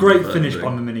 Shocking. It's a great finish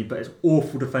by Mamini, but it's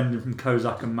awful defending from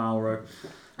Kozak and Mauro.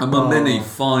 And Mamini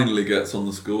finally gets on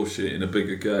the score sheet in a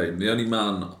bigger game. The only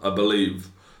man, I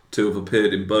believe, to have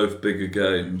appeared in both bigger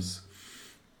games.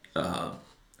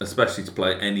 Especially to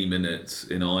play any minutes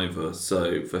in either.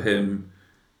 So for him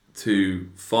to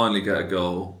finally get a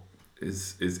goal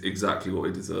is exactly what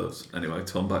he deserves. Anyway,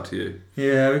 Tom, back to you.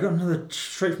 Yeah, we've got another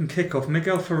straight from kickoff.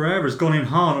 Miguel Ferreira's gone in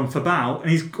hard on Fabao, and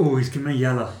he's given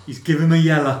him a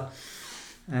yellow.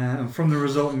 And from the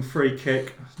resulting free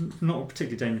kick, not a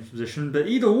particularly dangerous position, but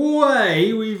either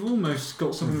way, we've almost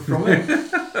got something from it.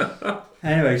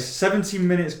 Anyway, 17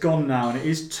 minutes gone now, and it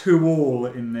is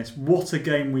 2-2 in this. What a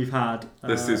game we've had.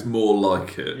 This is more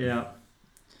like it. Yeah.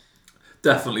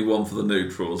 Definitely one for the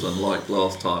neutrals, unlike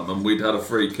last time. And we'd had a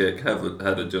free kick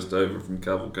header just over from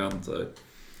Cavalcante.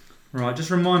 Right,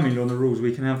 just remind me on the rules.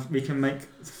 We can make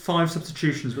 5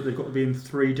 substitutions, but they've got to be in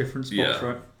 3 different spots,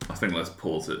 right? I think let's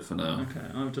pause it for now. Okay,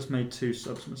 I've just made 2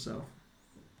 subs myself.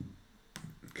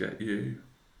 Get you.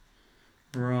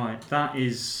 Right, that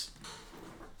is...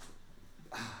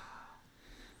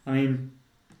 I mean,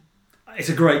 it's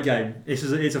a great game. It's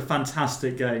a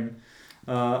fantastic game.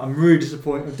 I'm really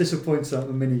disappointed. I'm disappointed at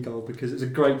the mini goal because it's a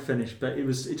great finish, but it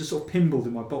just sort of pinballed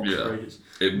in my box for ages.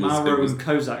 Mauro and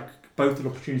Kozak both had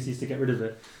opportunities to get rid of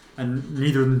it, and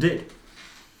neither of them did.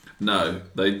 No,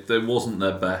 they wasn't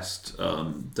their best.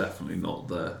 Definitely not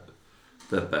their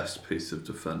best piece of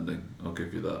defending. I'll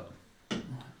give you that.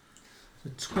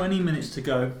 So 20 minutes to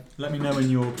go. Let me know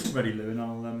when you're ready, Lou, and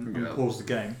I'll pause the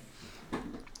game.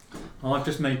 I've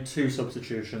just made 2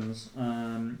 substitutions.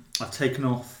 I've taken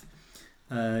off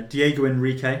Diego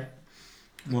Enrique,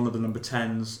 one of the number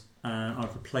 10s.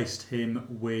 I've replaced him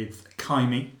with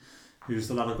Jaime, who's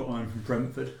the lad I got on from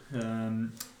Brentford.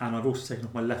 And I've also taken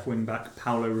off my left wing back,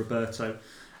 Paulo Roberto,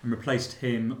 and replaced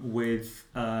him with...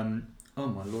 oh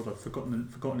my lord, I've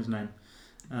forgotten his name.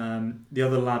 The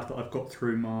other lad that I've got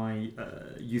through my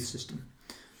youth system.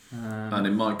 And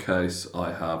in my case,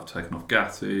 I have taken off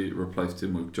Gatti, replaced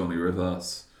him with Johnny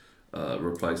Rivas,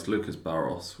 replaced Lucas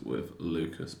Barros with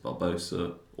Lucas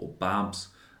Barbosa, or Babs,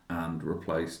 and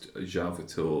replaced João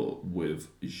Vitor with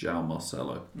João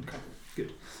Marcelo. Okay,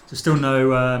 good. So still no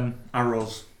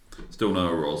Arroz. Still no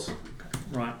Arroz. Okay.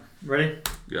 Right, ready?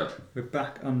 Yeah. We're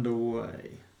back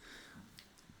underway.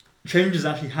 Changes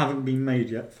actually haven't been made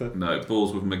yet for... No,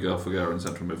 balls with Miguel Figueroa in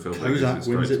central midfield. Kozak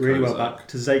wins it really well back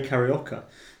to Zé Carioca.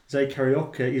 Zé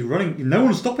Carioca, he's running, no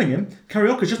one's stopping him.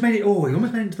 Carioca's just made it, he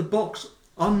almost made it into the box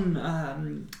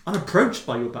unapproached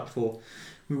by your back 4.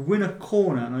 We win a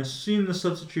corner, and I assume the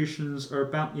substitutions are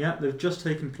about, they've just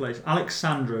taken place.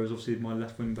 Alexandro is obviously my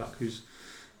left wing back, who's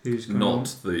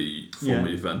not the former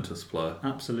Juventus player.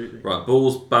 Absolutely. Right,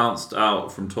 ball's bounced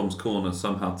out from Tom's corner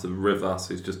somehow to Rivas,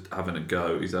 who's just having a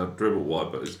go. He's had dribble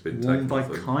wide, but it's been taken by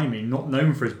Jaime, not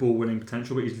known for his ball winning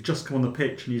potential, but he's just come on the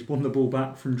pitch and he's won the ball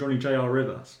back from Johnny J.R.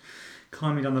 Rivas.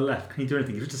 Jaime down the left, can he do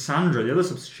anything? It's to Sandra, the other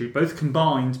substitute, both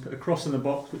combined to put a cross in the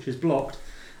box, which is blocked,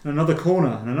 and another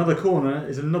corner. And another corner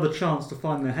is another chance to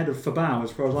find the head of Fabao,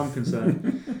 as far as I'm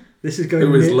concerned. This is going.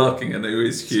 Who is lurking and who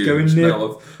is huge.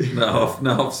 Now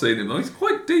I've seen him. Oh, he's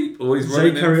quite deep. Oh, he's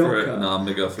running in for it. No,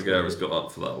 Miguel Figueroa's got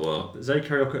up for that well. Zé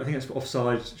Carioca, I think that's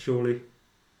offside, surely.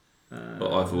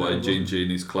 But either way, Gene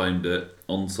Gini's claimed it.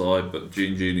 Onside, but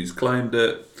Gene Gini's claimed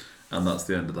it. And that's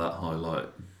the end of that highlight.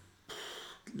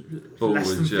 Ball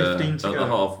Less than 15 to at go. the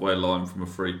halfway line from a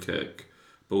free kick.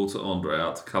 Ball to Andre,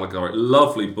 out to Caligari.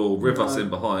 Lovely ball. Rivas in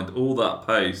behind. All that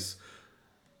pace.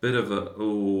 Bit of a...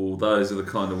 Oh, those are the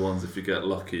kind of ones, if you get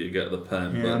lucky, you get the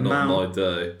pen. But not my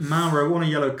day. Mauro on a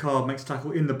yellow card, makes a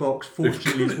tackle in the box.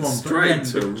 Fortunately, it's one. Straight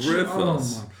to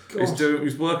Rivas.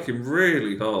 He's working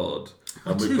really hard.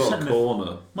 And we've got a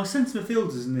corner. My centre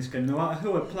midfielders in this game, no matter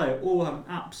who I play, all have an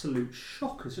absolute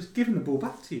shockers. Just giving the ball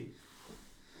back to you.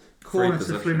 Corner to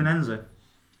Fluminense.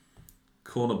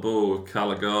 Corner ball with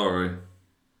Caligari.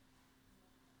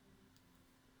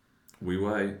 We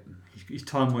wait. He's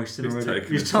time wasting already.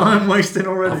 He's time wasting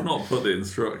already. I've not put the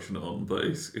instruction on, but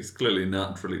he's clearly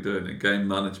naturally doing it. Game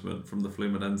management from the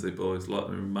Fluminense boys. Like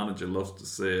the manager loves to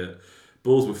see it.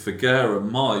 Balls with Figueroa.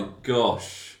 My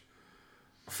gosh.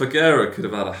 Figueroa could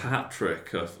have had a hat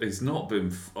trick. He's not been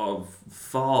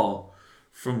far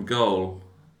from goal.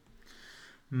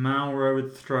 Mauro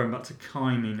with the throw back to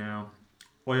Jaime now.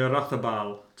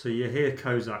 Oyarzabal to Yahir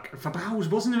Kozak. Fabao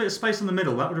wasn't a bit of space on the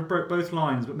middle. That would have broke both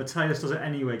lines, but Mateus does it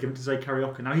anyway. Give it to Zé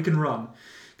Carioca. Now he can run.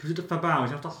 Gives it to Fabao. He's going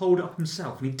to have to hold it up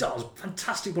himself, and he does.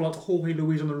 Fantastic ball out to Jorge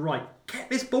Luis on the right. Get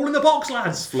this ball in the box,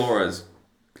 lads! Flores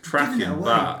tracking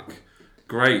back.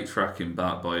 Great tracking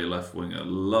back by your left winger.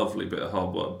 Lovely bit of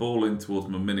hard work. Ball in towards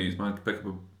Mamini. He's managed to pick up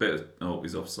a bit of... Oh,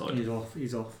 he's offside.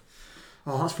 He's off.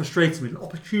 Oh, that's frustrating. We had an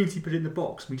opportunity to put it in the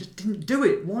box. We just didn't do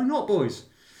it. Why not, boys?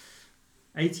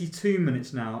 82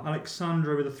 minutes now.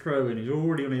 Alexandro with a throw in. He's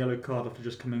already on a yellow card after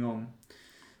just coming on.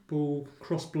 Ball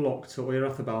cross blocked to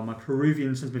Oyarzabal, my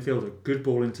Peruvian centre midfielder. Good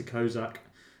ball into Kozak.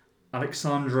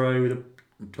 Alexandro with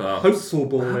a hopeful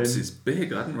ball in. Babs is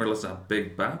big. I didn't realise how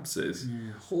big Babs is.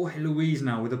 Yeah. Jorge Luis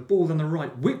now with a ball down the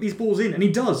right. Whip these balls in, and he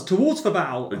does towards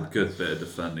Fabao. A good bit of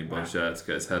defending by Shea to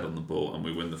get his head on the ball, and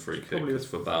we win the free kick because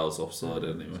Fabao's offside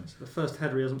anyway. It's the first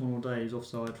header he hasn't won all day. He's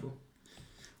offside for.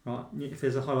 Right, if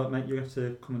there's a highlight, mate, you have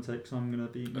to commentate because I'm going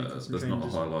to be making some There's changes. not a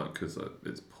highlight because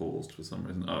it's paused for some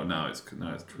reason. Oh, now it's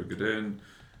triggered in.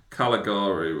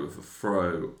 Caligari with a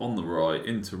throw on the right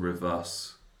into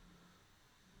Rivas.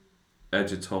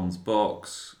 Edge of Tom's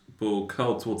box. Ball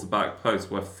curled towards the back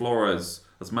post where Flores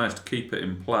has managed to keep it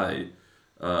in play.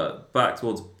 Back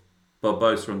towards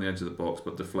Barbosa on the edge of the box,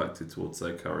 but deflected towards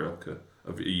Carioca.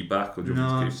 Are you back or do you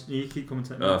want me to keep? You keep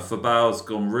commentating. Fabal's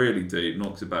gone really deep,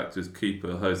 knocks it back to his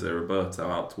keeper, Jose Roberto,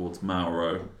 out towards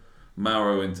Mauro.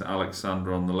 Mauro into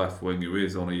Alexandra on the left wing, who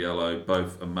is on a yellow.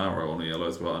 Both and Mauro on a yellow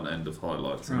as well, and end of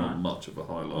highlights. Right. Not much of a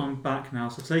highlight. I'm back now.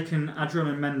 So taking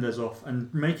Adriano Mendes off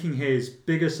and making his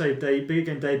bigger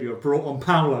game debut, brought on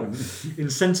Paulo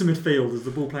in centre midfield as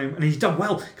the ball playing, and he's done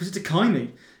well because it's a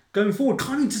Kaimi. Going forward,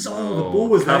 kind of the ball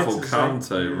was there.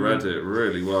 Cavalcante read it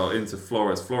really well into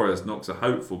Flores. Flores knocks a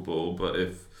hopeful ball, but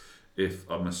if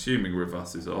I'm assuming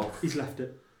Rivas is off, he's left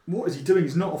it. What is he doing?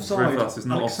 He's not offside. Rivas is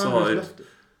not offside.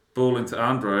 Ball into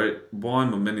Andre. Why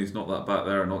Mamini's not that back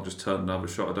there and not just turned another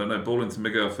shot? I don't know. Ball into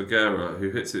Miguel Figueira, who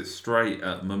hits it straight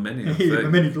at Mamini.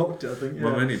 Mamini blocked it, I think. Yeah.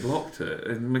 Mamini blocked it.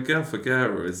 And Miguel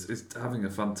Figueira is having a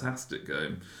fantastic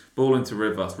game. Ball into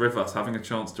Rivas. Rivas having a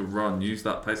chance to run, use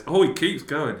that pace. Oh, he keeps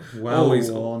going. Well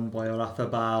on by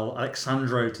Olazabal.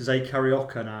 Alexandro to Zé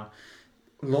Carioca now.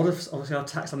 A lot of, obviously, our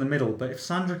attacks on the middle, but if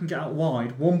Sandro can get out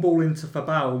wide, one ball into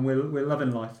Fabal and we're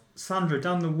loving life. Sandro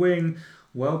down the wing.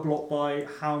 Well blocked by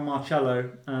João Marcelo.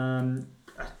 I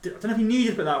don't know if he needed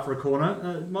to put that for a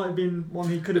corner. It might have been one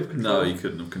he could have controlled. No, he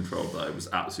couldn't have controlled that. It was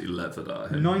absolutely levered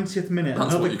at him. 90th minute.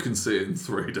 That's what you can see in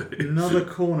 3 days. Another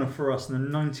corner for us in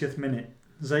the 90th minute.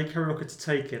 Zé Carioca to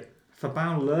take it.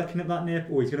 Fabal lurking at that near...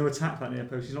 Oh, he's going to attack that near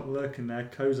post. He's not lurking there.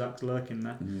 Kozak's lurking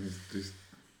there.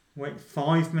 Wait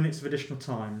 5 minutes of additional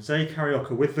time. Zé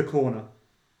Carioca with the corner.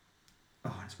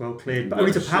 Oh, it's well cleared. But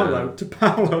only to Paulo. To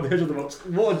Paulo at the edge of the box.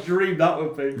 What a dream that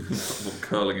would be.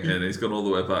 Curling it in. He's gone all the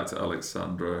way back to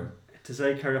Alexandro. To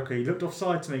Zé Carioca. He looked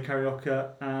offside to me,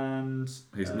 Carioca, and...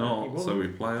 He's not, so we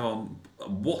play on.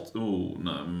 What? Oh,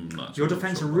 no. Your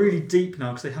defence are really deep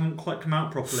now because they haven't quite come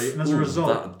out properly, and as a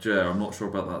result... I'm not sure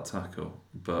about that tackle,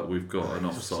 but we've got an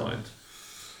offside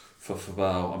for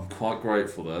Fabal. I'm quite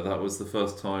grateful there. That was the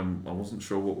first time I wasn't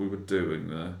sure what we were doing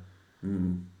there.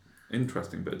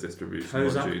 Interesting bit of distribution.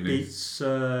 Kozak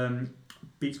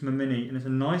beats Mamini, and it's a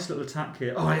nice little attack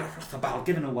here. Oh, Fabal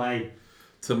given away.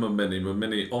 To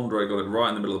Mamini, Andre got it right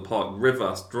in the middle of the park.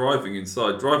 Rivas driving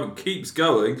inside, keeps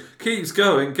going,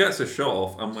 gets a shot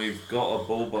off, and we've got a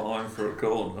ball behind for a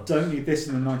corner. Don't need this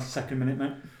in the 92nd minute,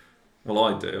 mate. Well,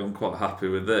 I do. I'm quite happy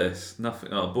with this.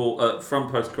 Nothing. Ball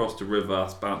front post cross to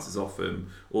Rivas, bounces off him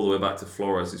all the way back to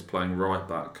Flores, who's playing right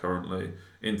back currently.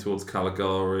 In towards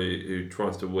Caligari, who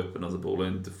tries to whip another ball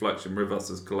in. Deflection. Rivas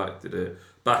has collected it.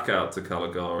 Back out to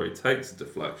Caligari, takes a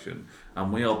deflection,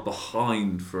 and we are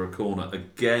behind for a corner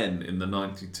again in the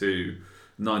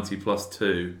 90 plus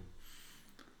 2.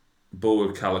 Ball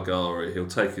with Caligari. He'll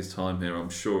take his time here. I'm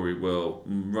sure he will.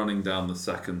 Running down the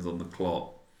seconds on the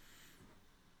clock.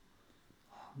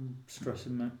 I'm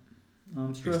stressing, mate.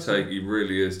 I'm stressing. He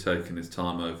really is taking his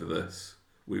time over this.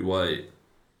 We wait.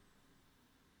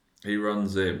 He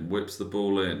runs in, whips the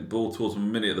ball in. Ball towards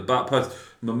Mamini at the back post.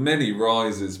 Mamini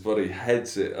rises, but he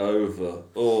heads it over.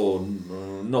 Oh,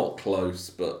 no, not close,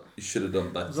 but he should have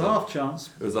done better. It was a half chance.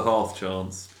 It was a half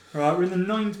chance. Right, we're in the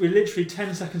 9th. We're literally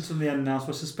 10 seconds from the end now, so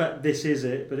I suspect this is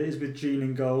it. But it is with Gene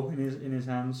in goal in his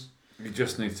hands. He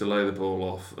just needs to lay the ball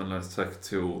off and let's take a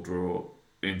 2-2 draw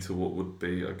into what would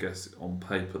be, I guess, on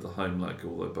paper the home leg.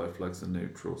 Although both legs are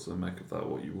neutral, so make of that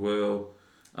what you will.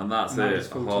 And that's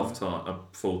it. Half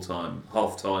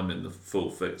time in the full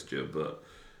fixture, but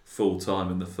full time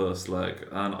in the first leg.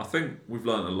 And I think we've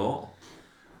learned a lot.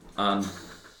 And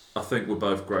I think we're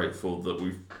both grateful that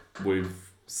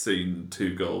we've seen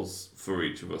 2 goals for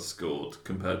each of us scored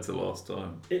compared to last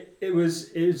time. It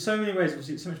was in so many ways.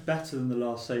 Obviously, it's so much better than the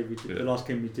last save we did. Yeah. The last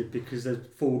game we did because there's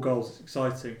 4 goals. It's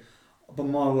exciting. But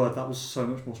my word, that was so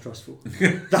much more stressful.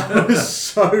 That was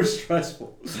so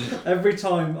stressful. Every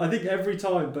time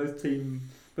both teams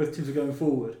were going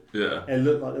forward, it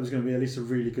looked like there was going to be at least a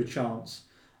really good chance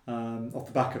off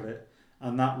the back of it,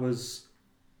 and that was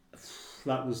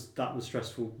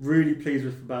stressful. Really pleased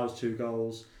with Fabal's 2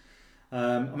 goals.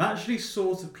 I'm actually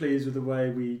sort of pleased with the way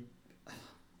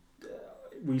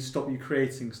we stopped you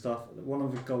creating stuff. One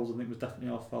of the goals I think was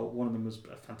definitely our fault. One of them was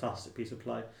a fantastic piece of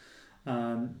play.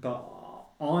 But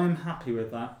I'm happy with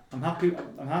that. I'm happy.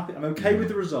 I'm okay with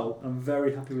the result. I'm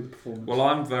very happy with the performance. Well,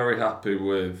 I'm very happy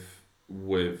with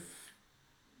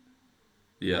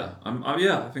Yeah,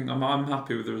 I think I'm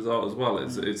happy with the result as well.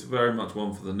 It's very much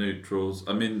one for the neutrals.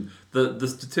 I mean, the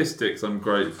statistics I'm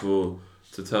grateful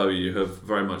to tell you have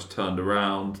very much turned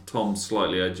around. Tom's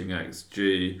slightly edging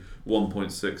XG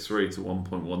 1.63 to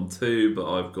 1.12,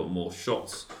 but I've got more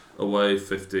shots away,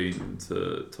 15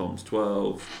 to Tom's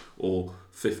 12, or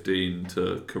 15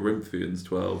 to Corinthians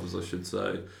 12, as I should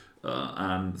say,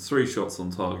 and 3 shots on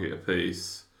target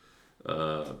apiece.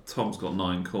 Tom's got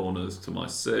 9 corners to my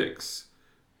 6.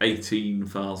 18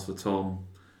 fouls for Tom.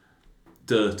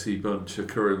 Dirty bunch of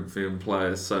Corinthian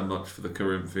players, so much for the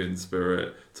Corinthian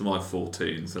spirit. To my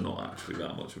 14, so not actually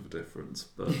that much of a difference.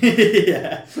 But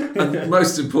Yeah. and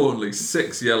most importantly,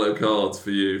 6 yellow cards for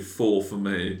you, 4 for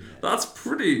me. That's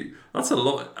a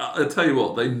lot. I tell you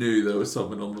what, they knew there was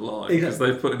something on the line because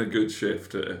they've put in a good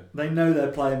shift here. They know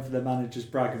they're playing for their manager's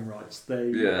bragging rights. They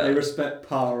respect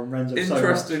Power and Renzo so much.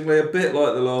 Interestingly, a bit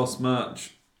like the last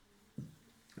match,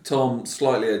 Tom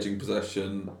slightly edging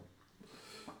possession,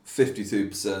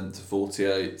 52% to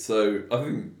 48%. So I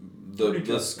think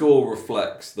the score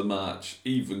reflects the match,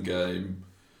 even game,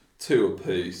 2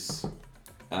 apiece,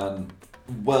 and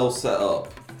well set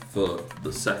up for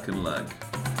the second leg.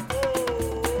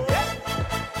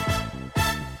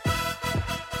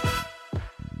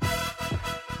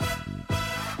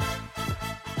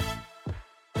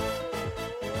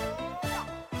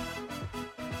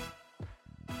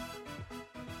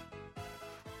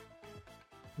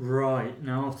 Right,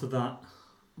 now after that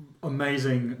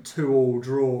amazing 2-2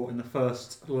 draw in the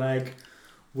first leg,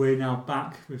 we're now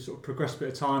back. We've sort of progressed a bit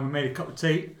of time. We made a cup of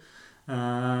tea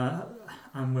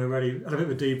and we're ready. Had a bit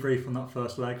of a debrief on that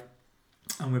first leg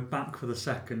and we're back for the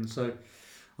second. So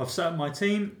I've set up my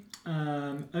team.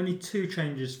 Only 2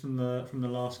 changes from the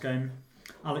last game.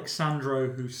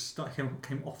 Alexandro, who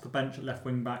came off the bench at left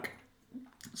wing back,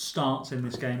 starts in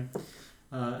this game.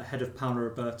 Ahead of Paulo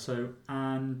Roberto,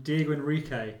 and Diego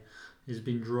Enrique has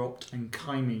been dropped and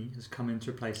Jaime has come in to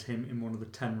replace him in one of the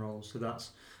 10 roles. So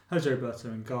that's Jose Roberto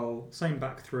in goal, same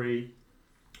back 3,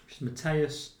 which is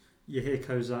Mateus, Yahir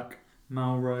Kozak,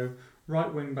 Mauro.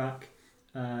 Right wing back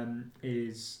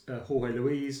is Jorge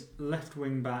Luis, left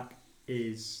wing back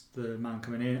is the man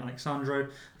coming in, Alexandro.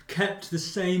 Kept the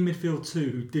same midfield 2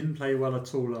 who didn't play well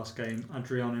at all last game,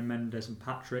 Adriano Mendes and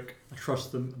Patrick. I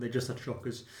trust them, they just had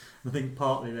shockers. I think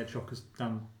partly their shockers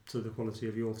down to the quality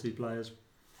of your 2 players.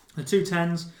 The 2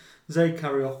 10s, Zay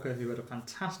Carioca, who had a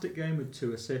fantastic game with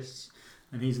 2 assists,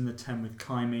 and he's in the 10 with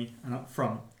Jaime. And up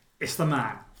front, it's the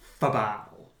man, Fabal.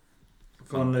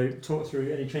 Go on, Lou, talk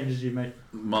through any changes you've made.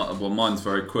 Mine's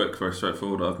very quick, very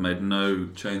straightforward. I've made no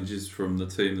changes from the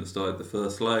team that started the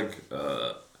first leg.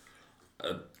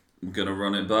 I'm going to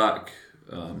run it back.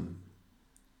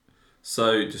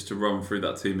 So, just to run through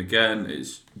that team again,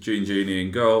 it's Gini in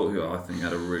goal, who I think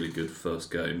had a really good first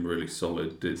game, really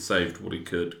solid. It saved what he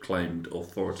could, claimed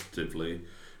authoritatively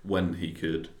when he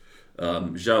could.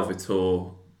 João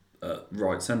Vitor,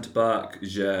 right centre-back.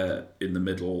 Ger in the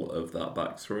middle of that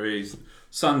back 3.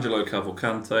 Sangelo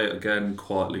Cavalcante, again,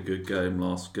 quietly good game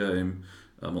last game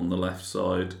on the left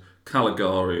side.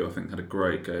 Caligari, I think, had a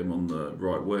great game on the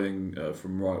right wing,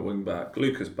 from right wing back.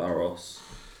 Lucas Barros,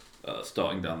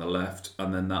 starting down the left,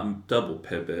 and then that double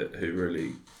pivot, who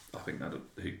really, I think,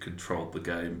 who controlled the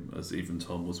game, as even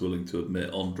Tom was willing to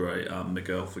admit, Andre and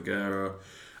Miguel Figueira.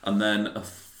 And then a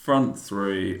front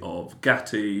 3 of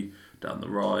Gatti down the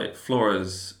right,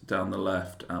 Flores down the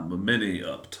left, and Mamini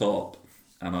up top.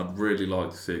 And I'd really like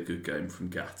to see a good game from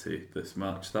Gatti this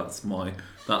match. That's my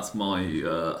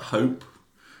hope.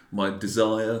 My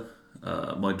desire,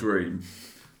 my dream.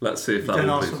 Let's see if that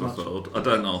will be fulfilled. I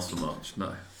don't ask for much,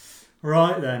 no.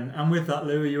 Right then, and with that,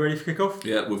 Lou, are you ready for kick-off?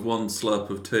 Yeah, with one slurp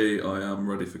of tea, I am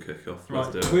ready for kick-off. Let's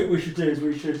do it. We should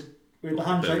with the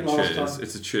handshake last time.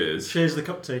 It's a cheers. Cheers the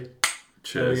cup of tea.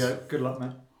 Cheers. There we go. Good luck,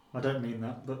 mate. I don't mean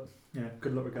that, but yeah,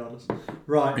 good luck regardless.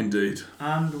 Right. Indeed.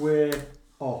 And we're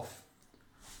off.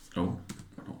 Oh,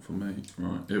 not for me.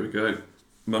 Right, here we go.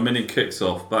 My mini kicks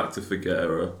off, back to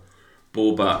Figueira.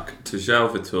 Ball back to João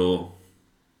Vitor,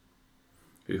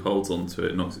 who holds on to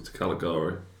it, knocks it to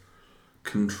Caligari.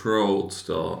 Controlled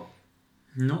start.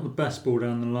 Not the best ball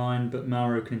down the line, but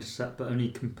Mauro can intercept, but only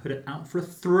can put it out for a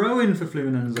throw-in for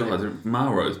Fluminense. God,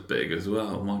 Mauro's big as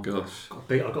well, oh my gosh.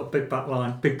 I've got a big back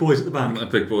line. Big boys at the back.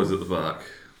 Big boys at the back.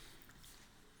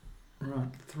 Right,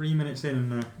 3 minutes in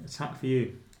and attack for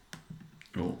you.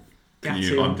 Oh.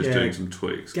 Gatti, I'm just doing some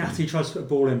tweaks. Gatti tries to put a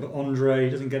ball in, but Andre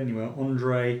doesn't get anywhere.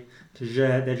 Andre to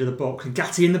Ger, the edge of the box. And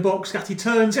Gatti in the box. Gatti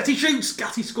turns. Gatti shoots.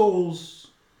 Gatti scores.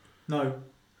 No.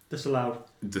 Disallowed.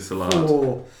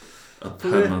 Oh, a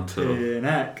penalty.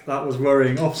 Heck, that was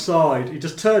worrying. Offside. He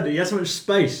just turned it. He had so much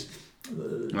space.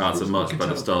 That's a much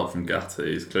better start from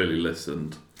Gatti. He's clearly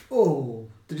listened. Oh,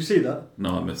 did you see that?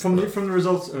 No, I missed from that. From the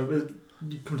results.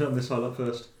 You come down this highlight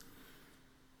first.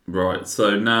 Right,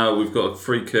 so now we've got a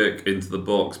free kick into the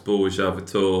box. Ball with João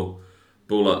Vitor.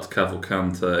 Ball up to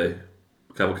Cavalcante.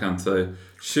 Cavalcante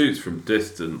shoots from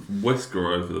distance,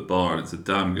 whisker over the bar, and it's a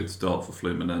damn good start for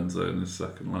Fluminense in his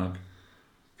second leg.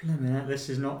 Blimey, this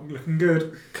is not looking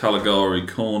good. Caligari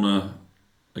corner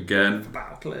again.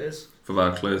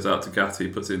 For Clears out to Gatti,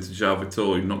 puts it into João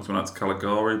Vitor, who knocks one out to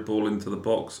Caligari, ball into the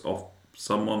box off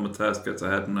someone. Mateus gets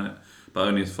ahead in it, but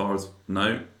only as far as...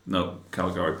 No,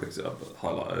 Caligari picks it up, but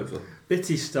highlight over.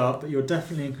 Bitty start, but you're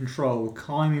definitely in control.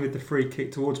 Kaimi with the free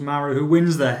kick towards Maru, who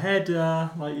wins the header.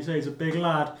 Like you say, he's a big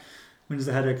lad. Wins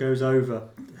the header, goes over.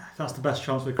 If that's the best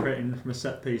chance we're creating from a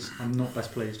set piece, I'm not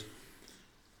best pleased.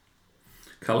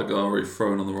 Caligari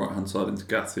thrown on the right hand side into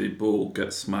Gatti. Ball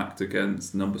gets smacked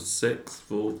against number 6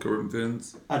 for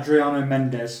Corinthians. Adriano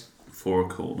Mendes. For a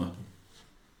corner.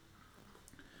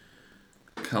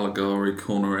 Caligari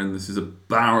corner in. This is a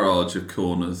barrage of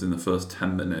corners in the first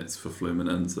 10 minutes for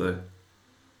Fluminense.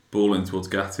 Ball in towards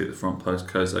Gatti at the front post.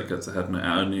 Kozak gets ahead of it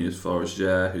only as far as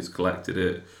Jair, who's collected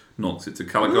it. Knocks it to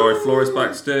Caligari. Flores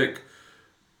back stick.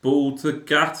 Ball to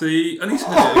Gatti. And he's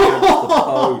hit it against the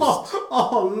post.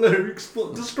 Oh,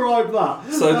 Luke, describe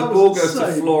that. So that the ball goes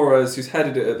insane. to Flores, who's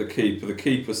headed it at the keeper. The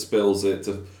keeper spills it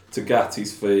to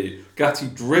Gatti's feet. Gatti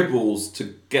dribbles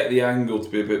to get the angle to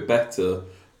be a bit better,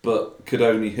 but could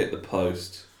only hit the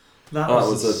post. That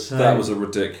was a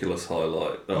ridiculous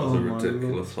highlight.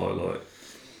 Highlight.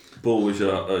 Ball was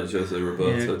Jose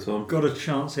Roberto, Tom. Got a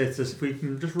chance here to, if we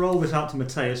can just roll this out to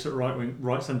Mateus at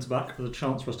right centre back, there's a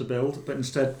chance for us to build, but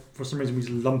instead for some reason we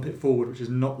just lump it forward, which is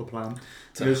not the plan.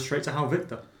 It goes straight to Hal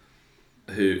Victor,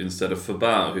 who instead of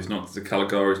Fabao, who's knocked it to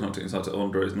Caligari, who's knocked it inside to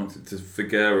Andre, who's knocked it to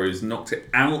Figueira, who's knocked it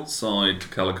outside to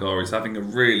Caligari. He's having a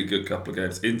really good couple of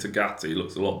games. Into Gatti,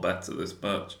 looks a lot better this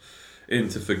match.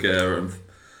 Into Figueira and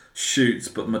shoots,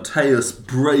 but Mateus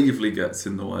bravely gets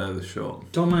in the way of the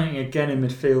shot. Dominating again in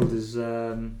midfield is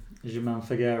your man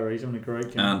Figueira. He's having a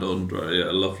great game. And Andre, yeah,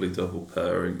 a lovely double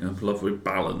pairing, a lovely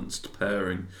balanced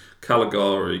pairing.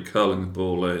 Caligari curling the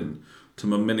ball in to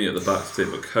Mamini at the back stick,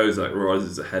 but Kozak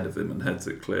rises ahead of him and heads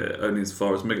it clear, only as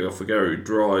far as Miguel Figueira, who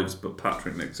drives, but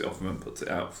Patrick nicks it off him and puts it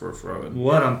out for a throw-in.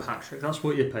 Well done, Patrick. That's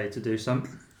what you're paid to do, son.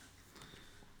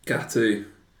 Gatti,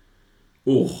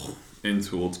 in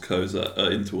towards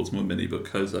Mamini, but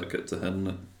Kozak gets ahead in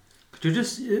it. Could you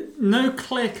just no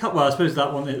clear cut? Well, I suppose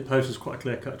that one at the post was quite a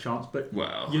clear cut chance, but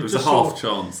it was a half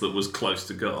chance that was close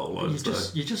to goal.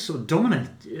 You just sort of dominate.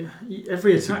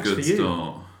 Every attack's for you. It's a good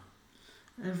start.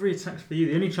 Every attack's for you.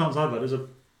 The only chance I've had is a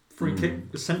free kick,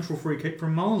 a central free kick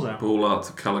from miles out. Ball out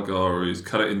to Caligari, who's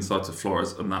cut it inside to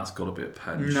Flores, and that's got to be a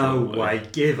pen. No way,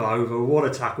 give over. What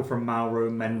a tackle from Mauro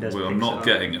Mendes. Well, I'm not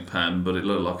getting a pen, but it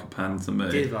looked like a pen to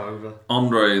me. Give over.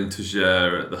 Andre and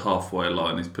Tejera at the halfway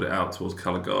line. He's put it out towards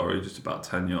Caligari, just about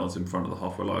 10 yards in front of the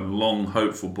halfway line. Long,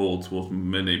 hopeful ball towards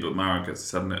Mini, but Mara gets his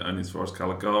head in it only as far as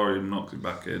Caligari and knocks it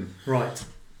back in. Right.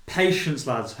 Patience,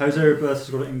 lads. Jose Roberto's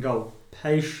got it in goal.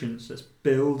 Patience. Let's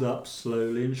build up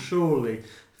slowly and surely.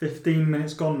 15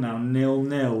 minutes gone now,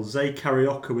 0-0. Zay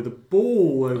Carioca with a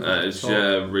ball over the top.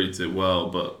 Yeah, reads it well,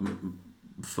 but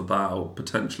Fabao,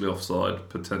 potentially offside,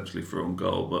 potentially through on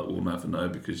goal, but we'll never know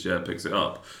because picks it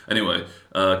up. Anyway,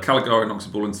 Caligari knocks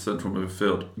the ball into central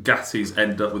midfield. Gatti's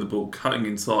end up with the ball cutting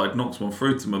inside, knocks one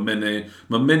through to Mamini.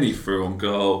 Mamini through on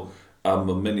goal, and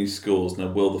Mamini scores. Now,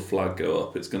 will the flag go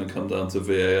up? It's going to come down to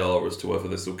VAR as to whether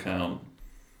this will count.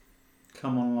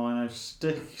 Come on, Lino.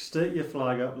 Stick your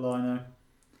flag up, Lino.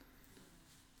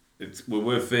 We're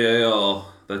with VAR.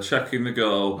 They're checking the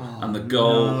goal, and the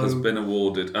goal has been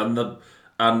awarded. And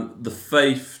the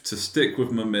faith to stick with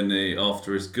Mamini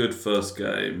after his good first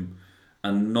game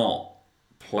and not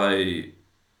play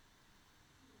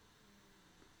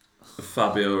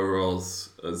Fabio Aroz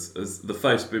as the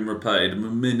faith's been repaid.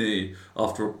 Mamini,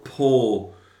 after a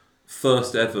poor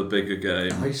first ever bigger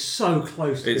game. He's so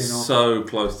close to being off. It's so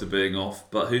close to being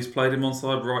off. But who's played him on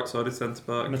side? Right-sided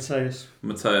centre-back?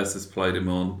 Mateus has played him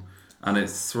on. And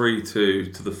it's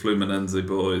 3-2 to the Fluminense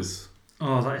boys.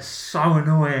 Oh, that is so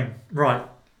annoying. Right,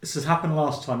 this has happened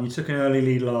last time. You took an early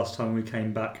lead last time we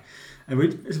came back. And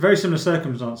it's very similar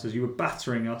circumstances. You were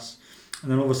battering us.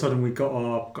 And then all of a sudden we got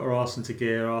our arse into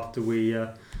gear after we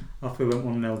went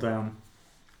 1-0 down.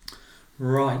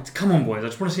 Right, come on, boys. I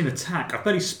just want to see an attack. I've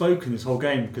barely spoken this whole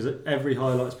game because every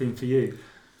highlight's been for you.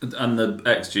 And the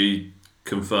XG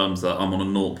confirms that I'm on a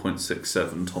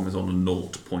 0.67. Tom is on a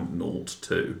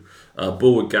 0.02.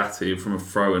 Ball with Gatti from a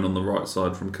throw-in on the right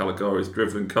side from Caligari's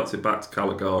driven, cuts it back to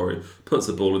Caligari, puts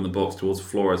the ball in the box towards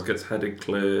Flores, gets headed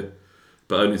clear,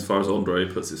 but only as far as Andre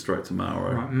puts it straight to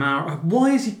Mauro. Right, Mauro. Why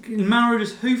is he... Mauro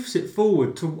just hoofs it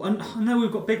forward. I know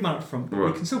we've got big man up front, but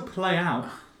we can still play out.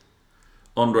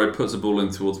 Andre puts the ball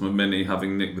in towards Mamini,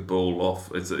 having nicked the ball off.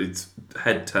 It's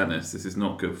head tennis. This is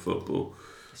not good football.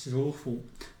 This is awful.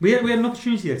 We had an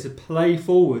opportunity there to play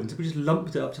forward until we just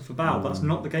lumped it up to Fabao. That's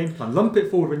not the game plan. Lump it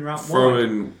forward when you're out wide.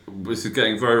 Throwing, this is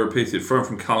getting very repeated. Throwing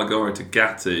from Caligari to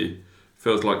Gatti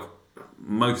feels like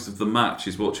most of the match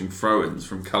is watching throw-ins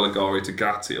from Caligari to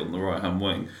Gatti on the right-hand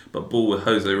wing. But ball with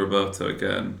Jose Roberto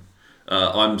again.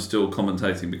 I'm still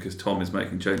commentating because Tom is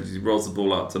making changes. He rolls the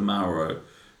ball out to Mauro,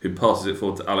 who passes it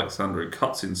forward to Alexandre,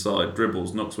 cuts inside,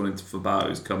 dribbles, knocks one into Fabao,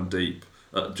 who's come deep.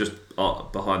 Just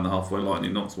behind the halfway line, he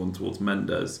knocks one towards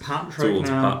Mendes. Patrick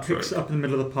picks it up in the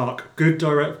middle of the park. Good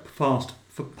direct pass to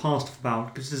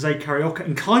Fabao. Gives to Zé Carioca,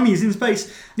 and Kaimi is in space.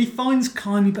 And he finds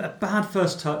Kaimi, but a bad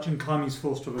first touch, and Kaimi's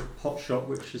forced to have a pot shot,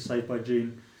 which is saved by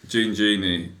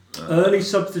Genie. Early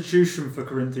substitution for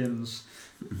Corinthians.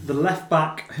 The left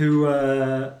back, who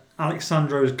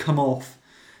Alexandro has come off,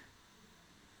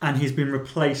 and he's been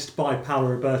replaced by Paulo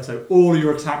Roberto. All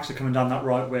your attacks are coming down that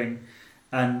right wing.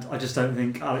 And I just don't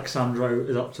think Alexandro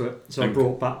is up to it. So I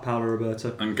brought back Paulo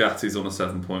Roberto. And Gatti's on a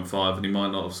 7.5, and he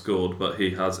might not have scored, but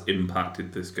he has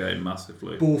impacted this game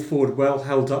massively. Ball forward, well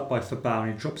held up by Fabao,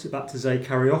 and he drops it back to Zé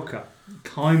Carioca.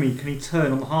 Kaimi, can he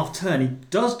turn on the half turn? He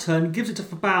does turn, he gives it to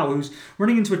Fabao, who's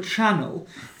running into a channel.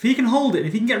 If he can hold it, and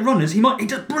if he can get runners, he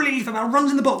does brilliantly. Fabao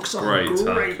runs in the box. Great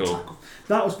tackle.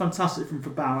 That was fantastic from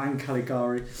Fabao and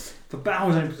Caligari. Fabao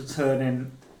was able to turn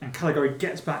in, and Caligari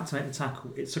gets back to make the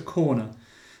tackle. It's a corner.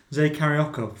 Zé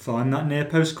Carioca, find that near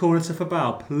post corner to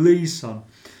Fabao. Please, son.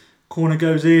 Corner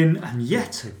goes in, and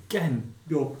yet again,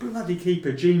 your bloody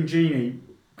keeper, Genie,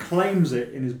 claims it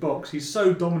in his box. He's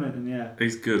so dominant in the air.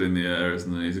 He's good in the air,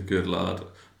 isn't he? He's a good lad.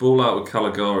 Ball out with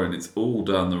Caligari, and it's all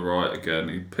down the right again.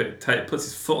 He puts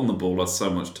his foot on the ball, has so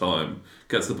much time.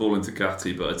 Gets the ball into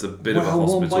Gatti, but it's a bit of a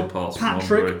hospital pass from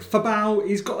Andre. Patrick, Fabao,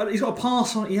 he's got a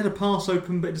pass on. He had a pass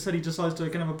open, but instead he decides to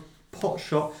again have a pot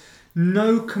shot.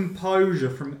 No composure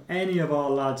from any of our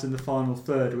lads in the final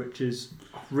third, which is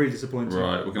really disappointing.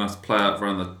 Right, we're going to have to play out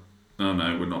around the...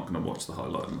 No, we're not going to watch the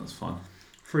highlight, and that's fine.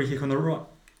 Free kick on the right.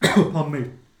 Pardon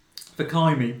me. For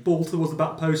Kaimi. Ball towards the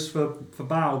back post for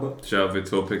Bao, but... João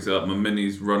Vitor picks it up.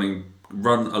 Mamini's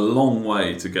run a long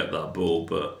way to get that ball,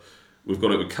 but we've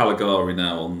got it with Caligari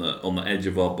now on the edge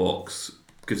of our box.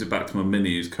 Gives it back to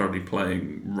Mamini, who's currently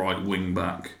playing right wing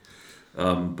back.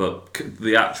 But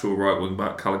the actual right wing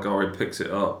back, Caligari, picks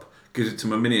it up, gives it to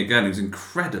Mamini again, who's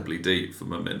incredibly deep for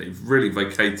Mamini. Really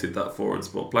vacated that forward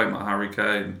spot, playing like Harry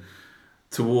Kane.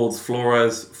 Towards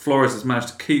Flores. Flores has managed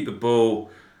to keep the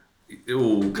ball.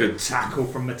 Ooh, good tackle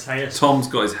from Mateus. Tom's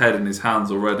got his head in his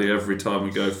hands already every time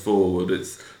we go forward.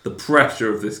 It's the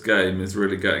pressure of this game is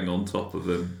really getting on top of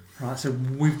him. Right, so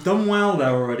we've done well there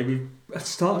already. We've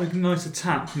started a nice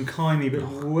attack from Kaimi,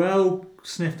 but well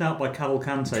sniffed out by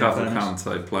Cavalcante.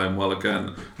 Cavalcante playing well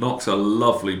again. Knocks a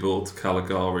lovely ball to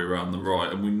Caligari around the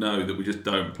right, and we know that we just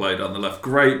don't play down the left.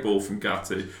 Great ball from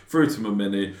Gatti through to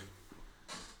Mamini.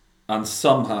 And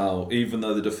somehow, even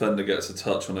though the defender gets a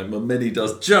touch on it, Mamini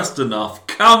does just enough.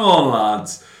 Come on,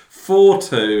 lads.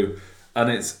 4-2. And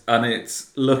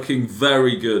it's looking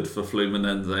very good for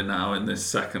Fluminense now in this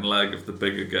second leg of the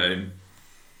bigger game.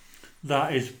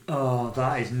 That is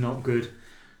not good.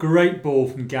 Great ball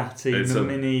from Gatti.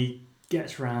 Mamini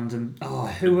gets round and...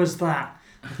 who was that?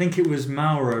 I think it was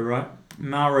Mauro, right?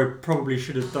 Mauro probably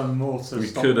should have done more to we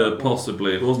stop could have that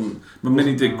possibly. It wasn't.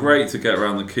 Mamini did great to get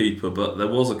around the keeper, but there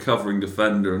was a covering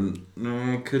defender,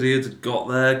 and could he have got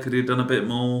there? Could he have done a bit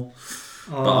more?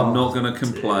 But I'm not going to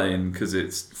complain because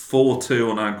it's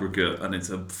 4-2 on aggregate, and it's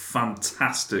a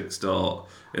fantastic start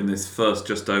in this first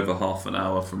just over half an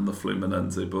hour from the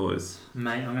Fluminense boys.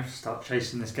 Mate, I'm going to have to start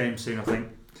chasing this game soon, I think.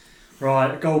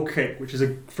 Right, a goal kick, which is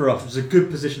for us, which is a good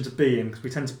position to be in because we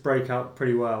tend to break out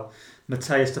pretty well.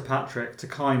 Mateus to Patrick to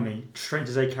Kaimi, straight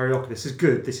to Zé Carioca. This is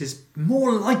good. This is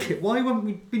more like it. Why haven't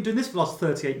we been doing this for the last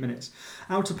 38 minutes?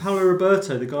 Out to Paulo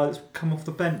Roberto, the guy that's come off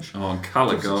the bench. And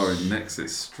Caligari nicks it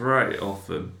straight off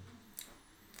him.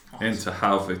 Into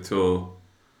João Vitor.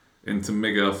 Into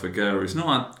Miguel Figueira. It's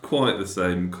not quite the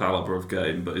same calibre of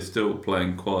game, but he's still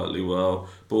playing quietly well.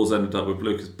 Ball's ended up with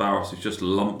Lucas Barros, who just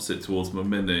lumps it towards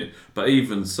Mamini. But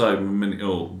even so,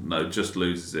 Mamini, just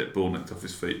loses it. Ball nicked off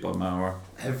his feet by Mauro.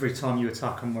 Every time you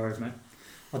attack, I'm worried, mate.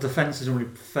 Our defence is already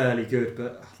fairly good,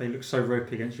 but they look so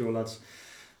ropey against your lads.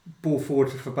 ball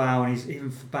forward to Fabao,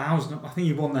 and Fabau's not. I think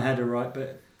he won the header right,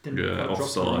 but didn't. Yeah, quite drop it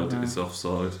offside. right It's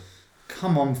offside.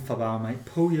 Come on, Fabao, mate.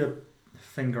 Pull your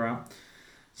finger out.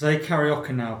 Zay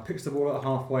Carioca now picks the ball at the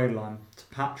halfway line to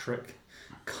Patrick.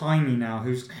 Kaimi now,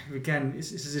 who's, again,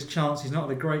 this is his chance. He's not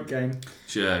had a great game.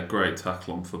 Yeah, great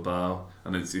tackle on Fabao.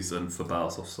 And it's his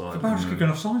Fabao's offside. Fabao's could go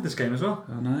offside this game as well.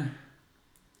 I know.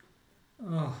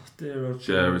 Oh, dear. Oh,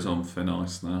 Jer is on thin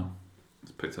ice now.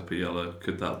 He's picked up a yellow.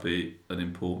 Could that be an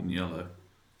important yellow?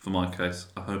 For my case,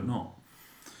 I hope not.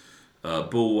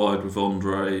 Ball wide with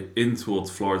Andre in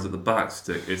towards Flores at the back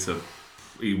stick. He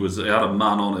had a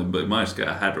man on him, but he managed to get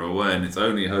a header away, and it's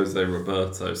only Jose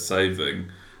Roberto saving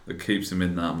that keeps him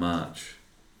in that match.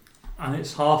 And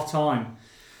it's half time.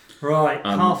 Right,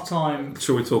 half time.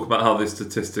 Shall we talk about how the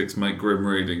statistics make grim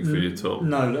reading for you, Tom?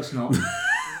 No, let's not.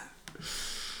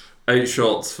 8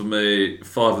 shots for me,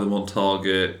 5 of them on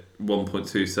target,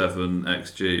 1.27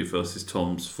 XG versus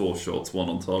Tom's 4 shots, 1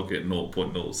 on target,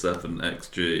 0.07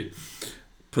 XG.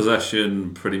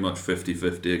 Possession, pretty much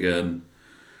 50-50 again.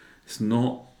 It's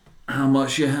not how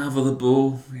much you have of the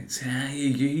ball, it's how you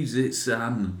use it,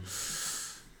 son.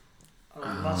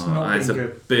 That's not it's been a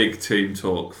good. big team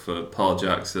talk for Par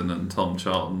Jackson and Tom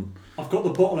Charlton. I've got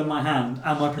the bottle in my hand.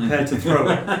 Am I prepared to throw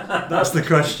it? That's the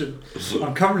question.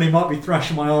 I currently might be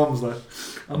thrashing my arms though.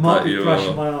 I might be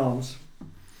thrashing my arms.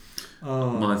 Oh,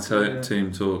 my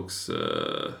team talks.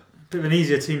 Bit of an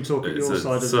easier team talk at your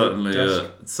side of the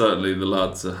desk. Certainly, the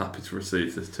lads are happy to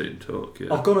receive this team talk.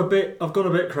 Yeah. I've gone a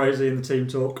bit crazy in the team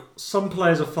talk. Some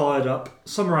players are fired up.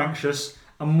 Some are anxious.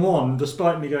 And one,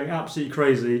 despite me going absolutely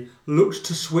crazy, looked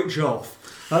to switch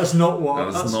off. That's not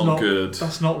what. That's not good.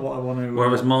 That's not what I want to.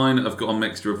 Whereas mine have got a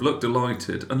mixture of looked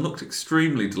delighted and looked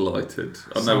extremely delighted.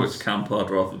 I know which camp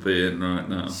I'd rather be in right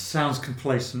now. Sounds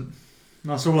complacent.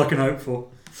 That's all I can hope for.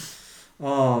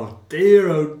 Oh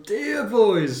dear,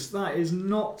 boys. That is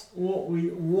not what we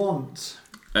want.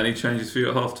 Any changes for you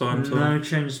at half time, Tom? No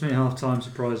changes for me at half time,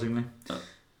 surprisingly.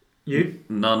 You?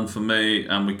 None for me,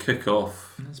 and we kick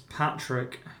off. That's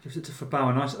Patrick. Gives it to Fabao.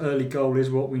 A nice early goal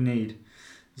is what we need.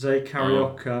 Zay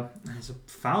Carioca. There's a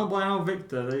foul by Hal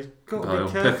Victor. They've got to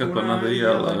be careful. Pick up now. another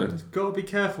yellow. They've got to be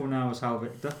careful now as Hal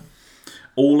Victor.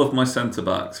 All of my centre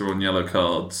backs are on yellow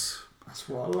cards. That's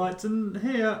what I like to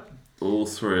hear. All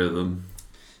 3 of them.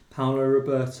 Paolo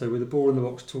Roberto with the ball in the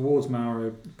box towards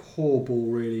Mauro. Poor ball,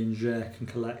 really, and Jer can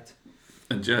collect.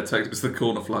 And Jer takes it to the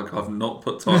corner flag. I've not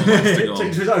put time wasting on.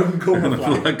 Takes his own corner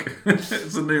flag.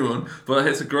 It's a new one. But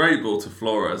it's a great ball to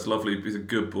Flores. Lovely. He's a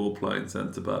good ball playing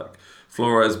centre back.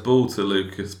 Flores ball to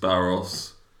Lucas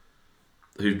Barros,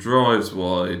 who drives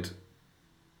wide.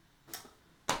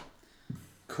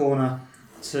 Corner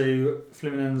to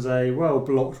Fluminense. Well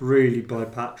blocked, really, by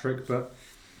Patrick. But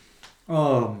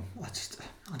I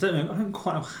don't know. I don't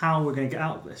quite know how we're going to get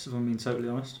out of this, if I'm being totally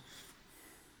honest.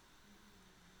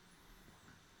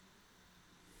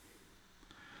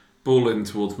 Ball in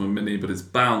towards Mamini, but it's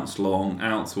bounced long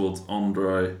out towards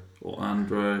Andre.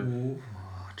 Ooh,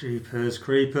 jeepers,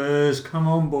 creepers. Come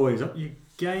on, boys. Up your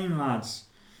game, lads.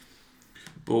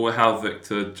 Ball with Hal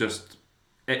Victor just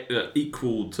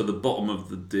equal to the bottom of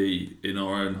the D in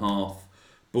our own half.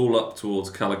 Ball up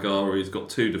towards Caligari. He's got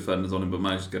 2 defenders on him, but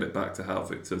managed to get it back to Hal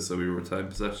Victor, so we retain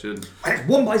possession.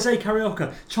 Won by Zay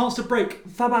Carioca. Chance to break.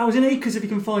 Fabao's in acres if he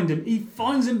can find him. He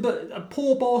finds him, but a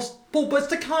poor boss. Ball burst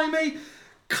to Kaimi.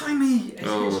 Genie.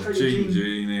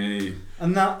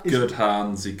 And that is good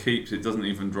hands. He keeps it, doesn't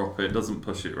even drop it, doesn't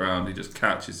push it round. He just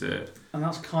catches it. And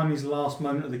that's Kaimi's last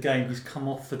moment of the game. He's come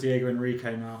off for Diego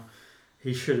Enrique now.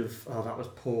 He should have. Oh, that was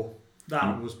poor.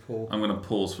 That was poor. I'm going to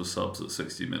pause for subs at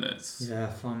 60 minutes. Yeah,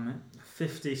 fine, mate.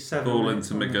 57 Ball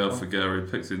minutes into Miguel Figueroa,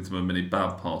 picks into Mamini.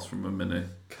 Bad pass from Mamini.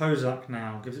 Kozak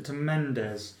now gives it to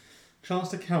Mendes. Chance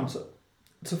to counter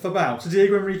to Fabao, to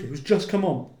Diego Enrique, who's just come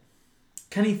on.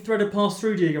 Can he thread a pass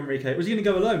through Diego Enrique? Was he going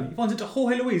to go alone? He finds it to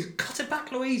Jorge Luis. Cut it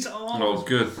back, Luis. Oh,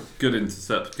 good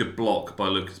intercept. Good block by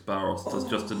Lucas Barros. Does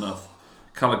just enough.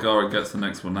 Caligari gets the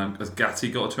next one now. Has Gatti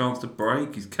got a chance to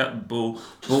break? He's kept the ball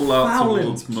out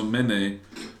towards Mamini.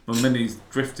 Mamini's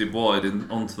drifted wide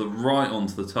onto the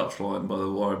touchline by the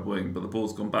wide wing, but the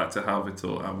ball's gone back to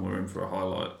Halvitor and we're in for a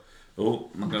highlight. Oh,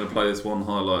 I'm going to play this one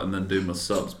highlight and then do my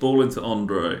subs. Ball into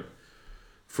Andre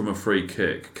from a free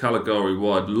kick. Caligari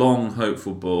wide, long,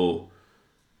 hopeful ball.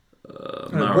 It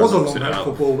was a long,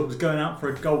 hopeful ball that was going out for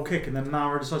a goal kick, and then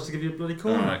Mauro decides to give you a bloody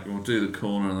corner. Alright, we'll do the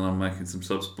corner and then I'm making some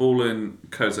subs. Ball in,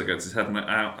 Kozak gets his head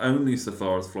out only so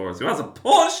far as Flores, who has a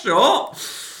poor shot!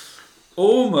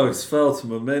 Almost fell to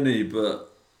Mamini,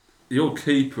 but your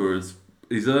keeper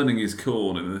he's earning his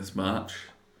corn in this match.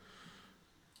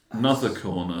 Another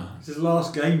corner. It's his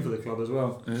last game for the club as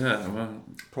well. Yeah, well.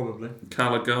 Probably.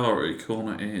 Caligari,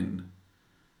 corner in.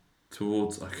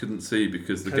 Towards, I couldn't see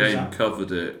because the Kozak. game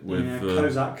covered it with...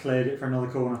 Kozak cleared it for another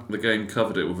corner. The game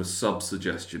covered it with a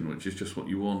sub-suggestion, which is just what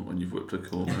you want when you've whipped a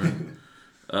corner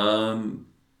in.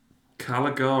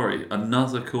 Caligari,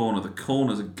 another corner. The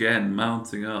corners again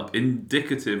mounting up,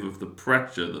 indicative of the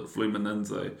pressure that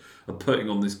Fluminense are putting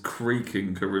on this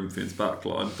creaking Corinthians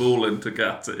backline. Ball into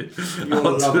Gatti. You're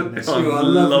loving this. You are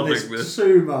loving this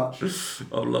too much.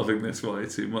 I'm loving this way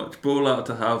too much. Ball out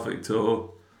to João Victor,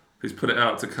 who's put it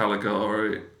out to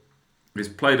Caligari. He's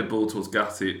played a ball towards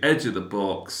Gatti, edge of the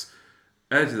box,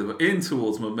 in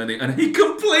towards Mamini, and he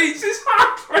completes his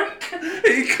hat-trick!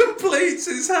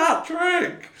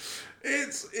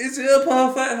 Is it a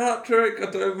perfect hat-trick?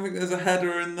 I don't think there's a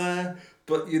header in there.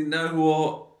 But you know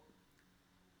what?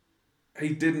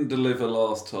 He didn't deliver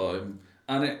last time.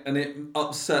 And it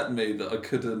upset me that I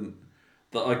couldn't,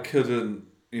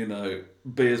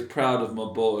 be as proud of my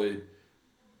boy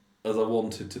as I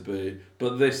wanted to be.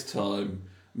 But this time,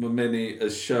 Mamini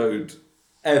has showed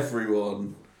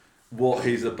everyone what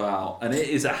he's about. And it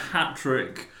is a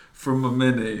hat-trick from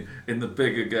Mamini in the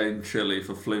bigger game Chile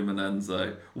for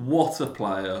Fluminense. What a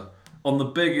player. On the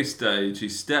biggest stage, he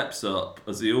steps up,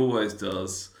 as he always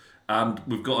does. And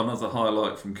we've got another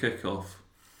highlight from kickoff.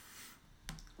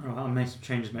 Alright, I'll make some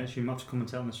changes, mate, so you might have to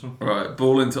commentate on this one. Right,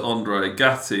 ball into Andre.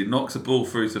 Gatti knocks a ball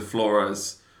through to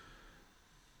Flores.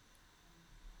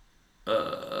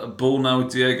 Ball now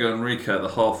with Diego Enrique at the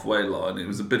halfway line. It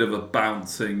was a bit of a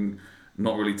bouncing,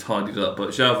 not really tidied up, but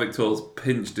João Victor's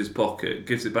pinched his pocket,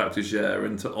 gives it back to Jair,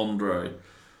 into Andre,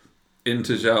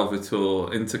 into João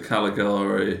Victor, into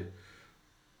Caligari.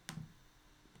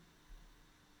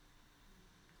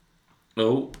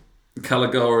 Oh,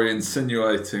 Caligari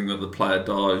insinuating that the player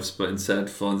dives, but instead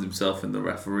finds himself in the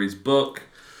referee's book,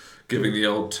 giving the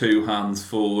old two hands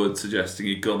forward, suggesting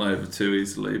he'd gone over too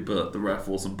easily, but the ref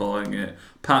wasn't buying it.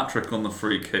 Patrick on the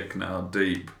free kick now,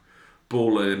 deep.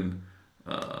 Ball in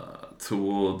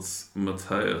towards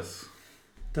Mateus.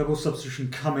 Double substitution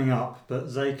coming up, but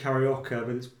Zé Carioca,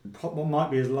 with what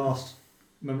might be his last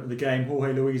moment of the game.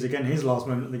 Jorge Luis, again, his last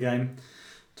moment of the game,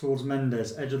 towards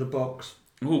Mendes, edge of the box.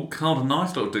 Oh, kind of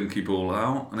nice little dinky ball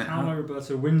out. And Paulo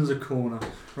Roberto wins a corner.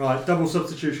 Right, double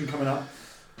substitution coming up.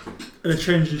 And a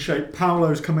change in shape.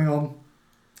 Paulo's coming on.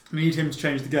 Need him to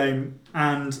change the game.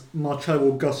 And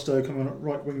Marcelo Augusto coming on at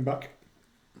right wing back.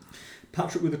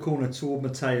 Patrick with the corner toward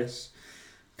Mateus.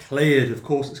 Cleared, of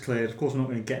course it's cleared. Of course we're not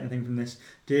going to get anything from this.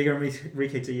 Diego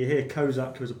Enrique to you here.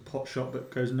 Kozak was a pot shot but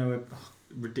goes nowhere.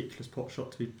 Ridiculous pot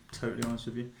shot, to be totally honest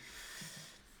with you.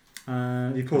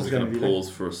 You pause the game.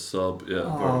 Pause for a sub, very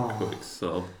quick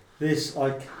sub. This,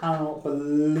 I cannot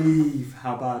believe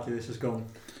how badly this has gone.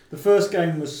 The first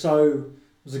game was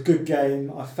a good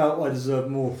game. I felt I deserved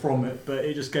more from it, but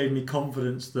it just gave me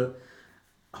confidence that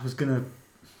I was going to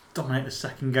dominate the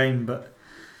second game. But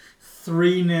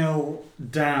 3-0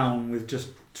 down with just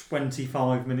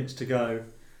 25 minutes to go.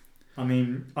 I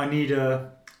mean, I need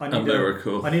a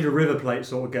miracle. I need a River Plate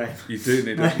sort of game. You do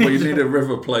need you need a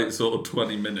River Plate sort of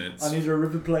 20 minutes. I need a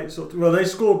River Plate sort of... Well, they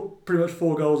scored pretty much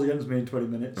 4 goals against me in 20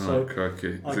 minutes. So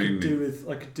crikey. I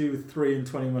could do with 3 in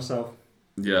 20 myself.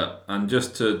 Yeah, and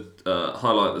just to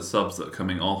highlight the subs that are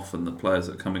coming off and the players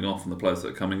that are coming off and the players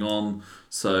that are coming on.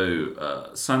 So,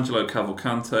 Sangelo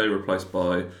Cavalcante replaced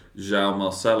by João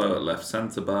Marcelo at left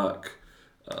centre-back.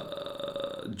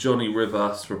 Johnny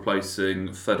Rivas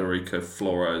replacing Federico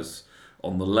Flores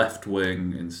on the left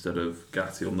wing instead of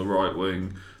Gatti on the right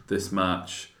wing this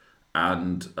match.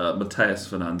 And Mateus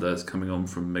Fernandes coming on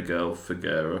from Miguel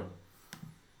Figueira.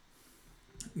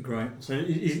 Great. So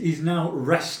he's now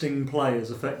resting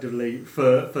players effectively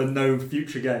for no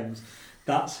future games.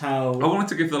 That's how... I wanted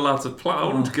to give the lads I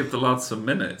wanted to give the lads some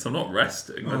minutes. I'm not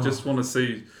resting. I just want to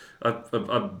see...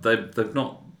 They've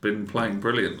not been playing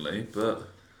brilliantly, but...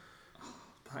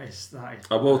 That is...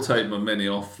 I will take my mini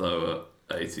off, though,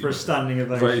 at 80. For a standing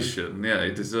ovation. Yeah,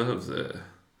 he deserves it.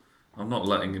 I'm not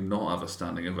letting him not have a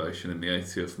standing ovation in the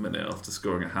 80th minute after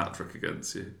scoring a hat-trick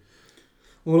against you.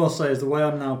 All I'll say is the way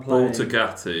I'm now playing... Ball to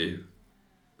Gatti.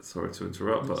 Sorry to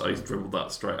interrupt, but he's dribbled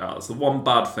that straight out. It's the one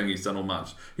bad thing he's done all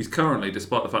match. He's currently,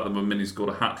 despite the fact that Mamini scored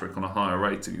a hat-trick on a higher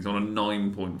rating, he's on a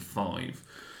 9.5,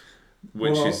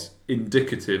 which is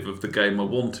indicative of the game I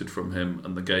wanted from him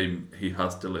and the game he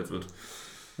has delivered.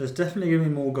 There's definitely going to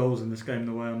be more goals in this game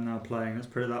the way I'm now playing. Let's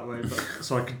put it that way.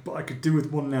 So I could do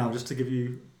with one now just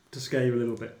to scare you a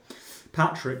little bit.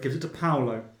 Patrick gives it to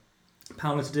Paulo.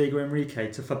 Paulo to Diego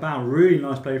Enrique to Fabao. Really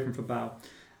nice play from Fabao.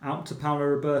 Out to Paulo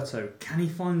Roberto. Can he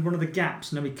find one of the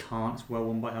gaps? No, he can't. It's well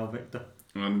won by João Victor.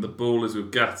 And the ball is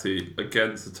with Gatti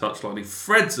against the touchline. He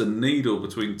threads a needle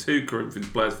between two Corinthians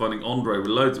players, finding Andre with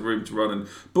loads of room to run in.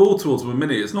 Ball towards him a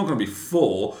minute. It's not going to be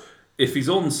 4. If he's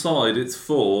onside, it's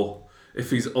 4.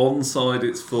 If he's onside,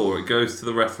 it's 4. It goes to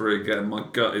the referee again. My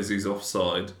gut is he's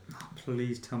offside.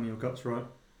 Please tell me your gut's right.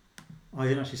 I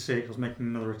didn't actually see it. I was making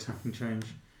another attacking change.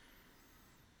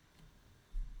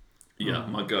 Yeah,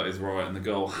 my gut is right, and the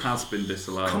goal has been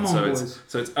disallowed. Come on, boys.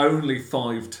 So it's only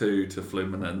 5-2 to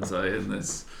Fluminense in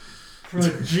this.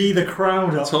 G the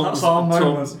crowd up. That's our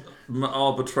moment. Tom's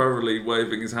arbitrarily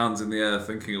waving his hands in the air,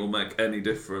 thinking it will make any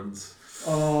difference.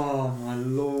 Oh my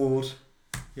lord.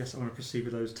 Yes, I'm going to proceed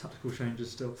with those tactical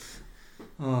changes still.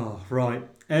 Oh, right.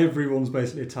 Everyone's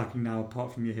basically attacking now,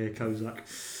 apart from you here, Kozak.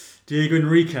 Diego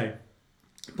Enrique.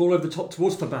 Ball over the top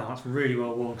towards Fabao. That's really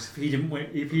well won. If he didn't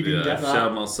get that,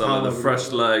 Xiao Marcelo, the fresh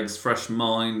legs, fresh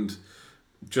mind,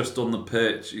 just on the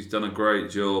pitch. He's done a great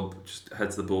job. Just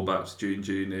heads the ball back to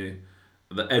Gini.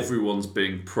 That everyone's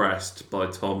being pressed by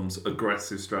Tom's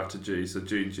aggressive strategy. So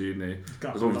Gini,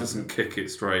 as long as he doesn't kick it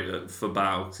straight at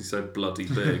Fabao because he's so bloody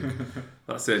big,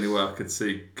 that's the only way I could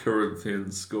see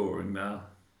Corinthians scoring now.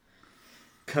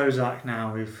 Kozak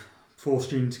now. We've forced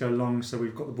Gini to go long, so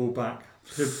we've got the ball back.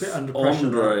 A bit under pressure.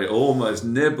 Andre almost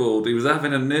nibbled. He was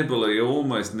having a nibble. He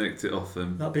almost nicked it off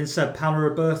him. That being said, Paulo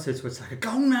Roberto to attack. A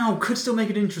goal now could still make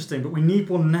it interesting, but we need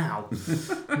one now.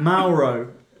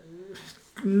 Mauro.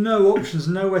 No options,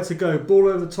 nowhere to go. Ball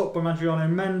over the top by Madriano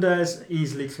Mendes.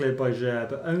 Easily cleared by Jair,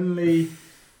 but only...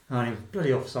 Oh,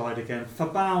 bloody offside again.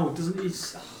 Fabao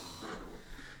doesn't...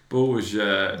 Ball was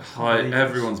high.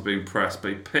 Everyone's being pressed,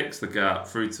 but he picks the gap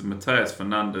through to Mateus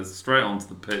Fernandes, straight onto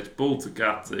the pitch. Ball to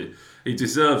Gatti. He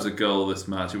deserves a goal this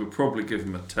match. It would probably give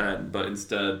him a 10, but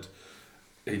instead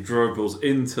he dribbles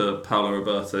into Paulo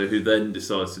Roberto, who then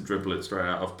decides to dribble it straight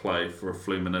out of play for a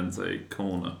Fluminense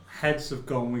corner. Heads have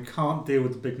gone. We can't deal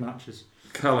with the big matches.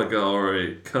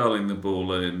 Caligari curling the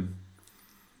ball in.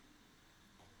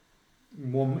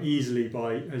 Won easily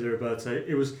by Jose Roberto.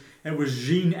 It was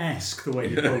Jean-esque the way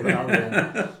he pulled it out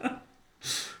there.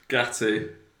 Gatti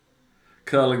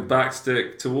curling back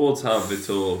stick towards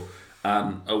Javitor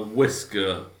and a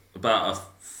whisker about a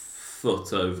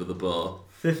foot over the bar.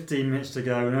 15 minutes to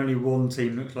go and only one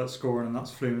team looks like scoring, and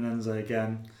that's Fluminense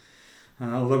again.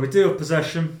 Although we do have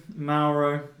possession,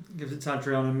 Mauro gives it to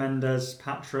Adriano Mendes.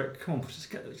 Patrick, come on,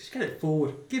 just get it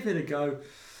forward. Give it a go.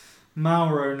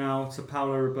 Mauro now to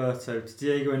Paulo Roberto, to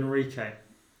Diego Enrique.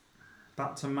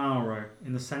 Back to Mauro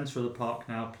in the centre of the park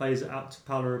now. Plays it out to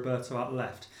Paulo Roberto out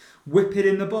left. Whip it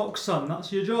in the box, son.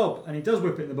 That's your job. And he does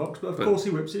whip it in the box, but of course he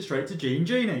whips it straight to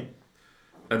Gini.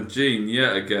 And Gene,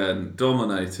 yet again,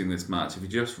 dominating this match. If he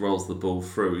just rolls the ball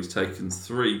through, he's taken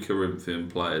 3 Corinthian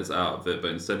players out of it,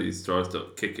 but instead he tries to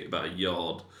kick it about a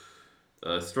yard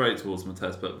straight towards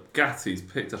Mateus. But Gatti's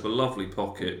picked up a lovely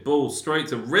pocket. Ball straight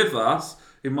to Rivas.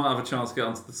 He might have a chance to get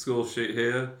onto the score sheet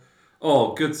here.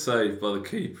 Oh, good save by the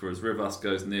keeper as Rivas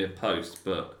goes near post,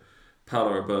 but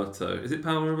Paulo Roberto. Is it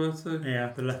Paulo Roberto?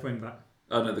 Yeah, the left wing back.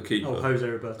 Oh no, the keeper. Oh, Jose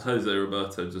Roberto. Jose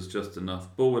Roberto does just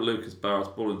enough. Ball with Lucas Barros,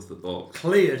 ball into the box.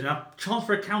 Cleared. Now, chance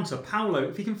for a counter. Paulo,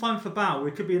 if he can find Fabao,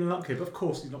 we could be in luck here. But of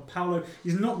course, he's not. Paulo,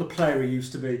 he's not the player he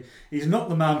used to be. He's not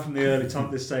the man from the early time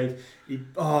of this save.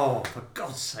 For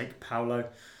God's sake, Paulo.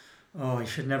 Oh, he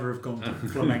should never have gone to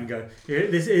Flamengo.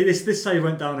 This save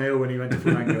went downhill when he went to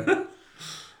Flamengo.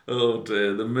 Oh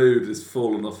dear, the mood has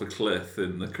fallen off a cliff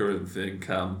in the Corinthian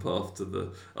camp after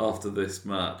this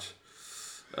match.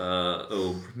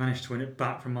 Managed to win it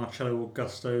back from Marcelo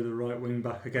Augusto, the right wing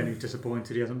back. Again, he's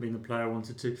disappointed. He hasn't been the player I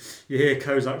wanted to. You hear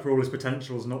Kozak, for all his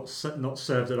potential, has not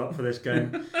served it up for this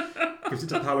game. Gives it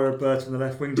to Paulo Roberto on the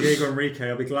left wing. Diego Enrique,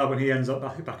 I'll be glad when he ends up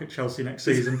back at Chelsea next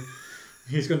season.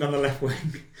 He's gone down the left wing,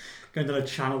 going down a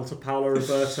channel to Paulo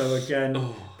Roberto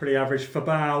again. Pretty average.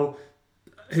 Fabao,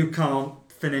 who can't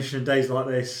finish in days like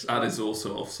this. And is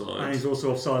also offside. And he's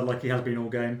also offside like he has been all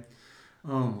game.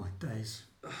 Oh my days.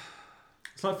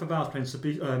 It's like Fabao's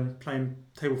playing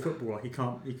table football. Like he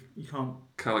can't.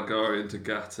 Caligari into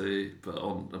Gatti, but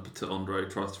Andre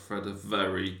tries to thread a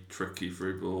very tricky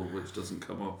through ball which doesn't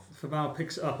come off. Fabao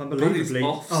picks it up unbelievably.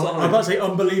 I'm about to say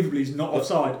unbelievably, he's not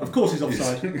offside. Of course he's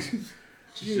offside.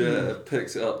 Yeah,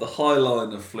 picks it up. The high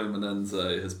line of Fluminense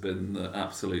has been the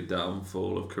absolute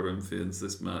downfall of Corinthians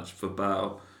this match.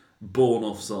 Fabao, born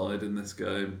offside in this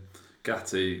game.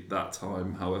 Gatti, that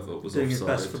time, however, was doing offside.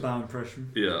 Doing his best Fabao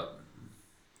impression. Yeah.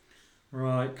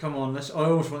 Right, come on. I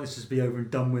always want this to be over and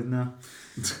done with now.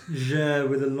 Jair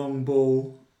with a long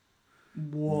ball.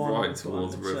 Right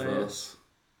towards Rivas.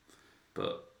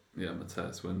 But, yeah,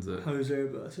 Mateus wins it. Jose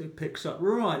Roberto picks up.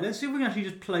 Right, let's see if we can actually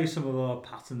just play some of our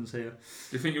patterns here. Do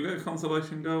you think you'll get a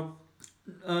consolation goal?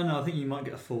 No, I think you might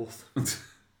get a fourth.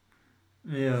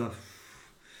 Yeah.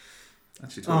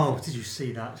 Actually, did you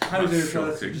see that? How did he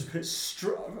just put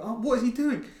what is he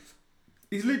doing?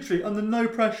 He's literally under no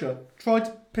pressure. Tried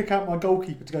to pick out my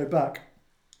goalkeeper to go back,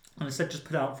 and instead just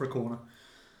put it out for a corner.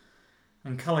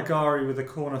 And Caligari with a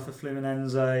corner for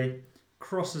Fluminense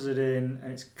crosses it in,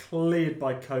 and it's cleared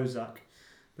by Kozak.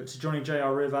 But to Johnny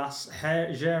J.R. Rivas,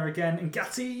 Jair again, and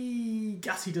Gatti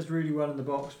does really well in the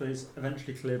box, but he's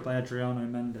eventually cleared by Adriano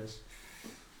Mendes.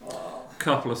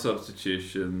 Couple of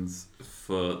substitutions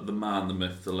for the man, the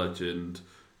myth, the legend,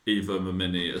 Ivo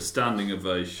Mamini. A standing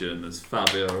ovation as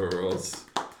Fabio Aros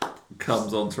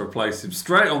comes on to replace him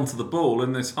straight onto the ball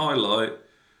in this highlight.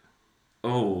 I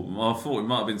thought we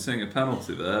might have been seeing a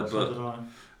penalty there, but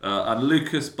and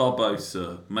Lucas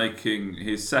Barbosa making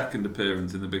his second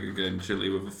appearance in the bigger game Chile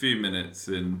with a few minutes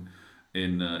in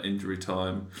injury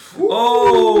time.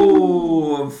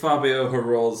 Ooh! And Fabio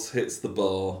Aros hits the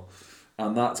bar.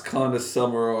 And that's kind of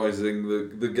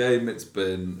summarising the game it's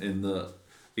been, in that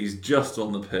he's just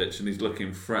on the pitch and he's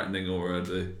looking threatening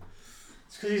already.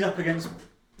 It's because he's up against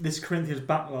this Corinthians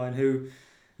backline who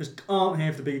just aren't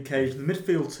here for the big occasion. The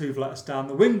midfield two have let us down.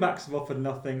 The wing-backs have offered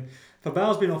nothing.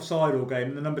 Fabal's been offside all game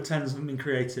and the number 10s haven't been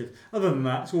creative. Other than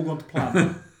that, it's all gone to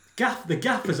plan. The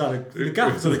Gaffer's had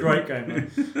a great game,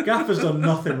 man. Gaffer's done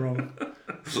nothing wrong.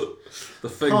 The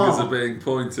fingers are being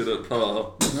pointed at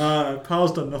Par. No,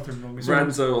 Par's done nothing wrong.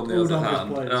 Renzo, on the other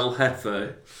hand, El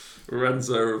Jefe,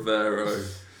 Renzo Rivero,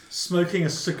 smoking a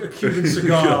Cuban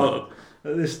cigar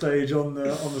at this stage on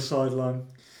the sideline.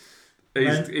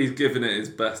 He's giving it his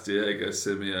best. Diego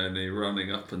Simeone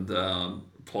running up and down,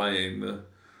 playing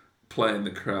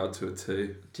the crowd to a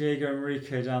T. Diego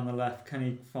Enrique down the left. Can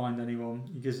he find anyone?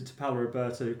 He gives it to Paulo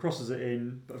Roberto, who crosses it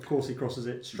in, but of course he crosses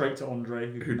it straight to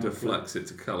Andre, who deflects it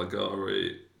to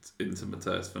Caligari into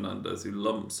Mateus Fernandez, who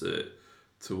lumps it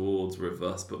towards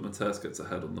Rivas, but Mateus gets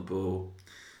ahead on the ball.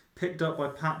 Picked up by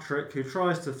Patrick, who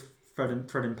tries to thread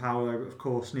in Paulo, but of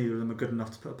course neither of them are good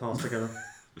enough to put a pass together.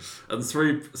 And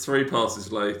three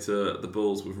passes later, the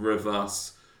ball's with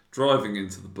Rivas driving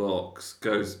into the box,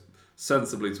 goes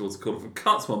sensibly towards the corner,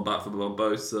 cuts one back for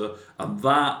Barbosa, and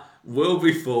that will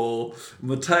be for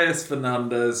Mateus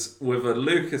Fernandez with a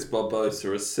Lucas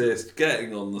Barbosa assist,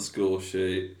 getting on the score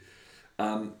sheet.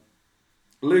 And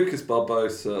Lucas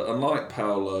Barbosa, unlike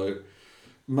Paulo,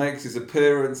 makes his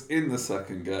appearance in the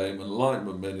second game, and like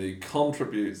Mamini,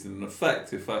 contributes in an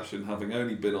effective fashion, having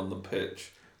only been on the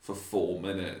pitch for 4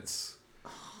 minutes.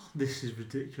 This is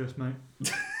ridiculous, mate.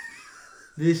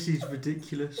 This is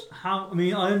ridiculous. I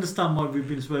understand why we've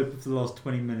been spoken for the last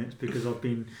 20 minutes, because I've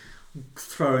been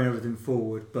throwing everything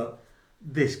forward, but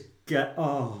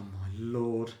oh my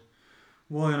lord.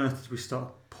 Why on earth did we start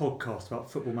a podcast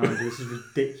about Football Manager? This is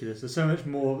ridiculous. There's so much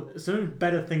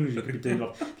better things you could be doing.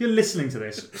 If you're listening to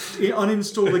this,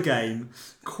 uninstall the game,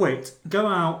 quit, go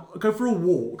out, go for a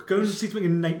walk, go and see something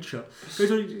in nature, go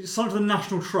to sign up to the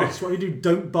National Trust. What do you do?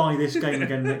 Don't buy this game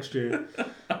again next year.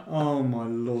 Oh my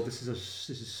lord, this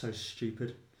is so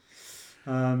stupid.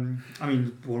 One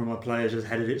of my players just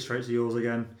headed it straight to yours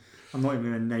again. I'm not even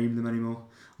going to name them anymore.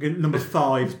 Number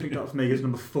 5 picked up for me as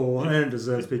number 4. They don't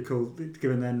deserve to be called,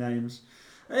 given their names.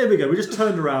 Here we go. We just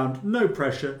turned around. No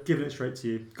pressure. Giving it straight to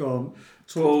you. Go on.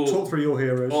 Talk through your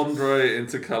heroes. Andre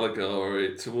into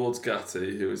Caligari towards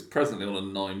Gatti, who is presently on a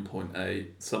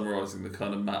 9.8, summarising the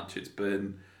kind of match it's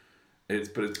been. It's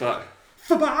back.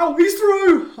 Fabao, he's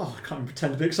through! Oh, I can't even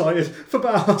pretend to be excited.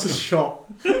 Fabao has a shot.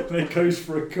 And it goes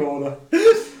for a corner.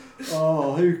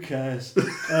 Oh, who cares?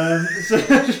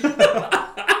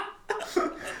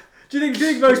 Do you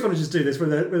think most managers do this when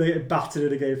they get battered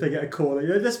in a game if they get a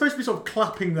corner? They're supposed to be sort of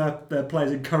clapping their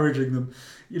players, encouraging them,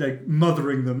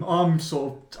 mothering them. I'm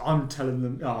telling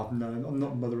them, oh no, I'm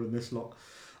not mothering this lot.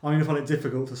 I'm going to find it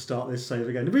difficult to start this save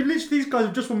again. These guys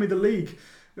have just won me the league.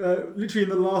 Literally in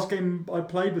the last game I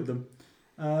played with them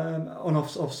on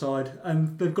offside,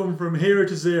 and they've gone from 0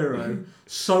 to 0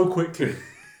 so quickly.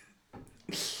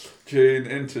 June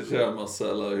into João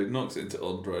Marcelo, who knocks it into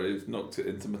Andre, who's knocked it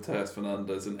into Mateus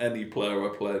Fernandez, and any player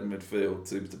I play in midfield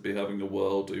seems to be having a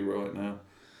worldie right now.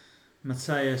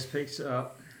 Mateus picks it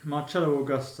up. Marcelo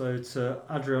Augusto to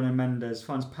Adriano Mendes,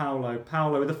 finds Paulo.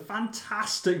 Paulo with a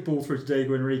fantastic ball through to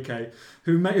Diego Enrique,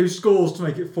 who scores to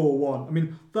make it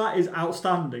 4-1. That is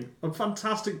outstanding. A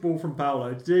fantastic ball from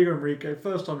Paulo to Diego Enrique,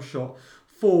 first time shot,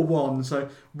 4-1. So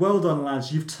well done,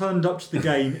 lads. You've turned up to the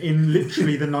game in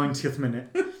literally the 90th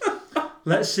minute.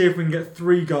 Let's see if we can get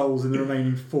 3 goals in the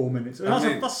remaining 4 minutes.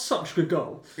 That's such a good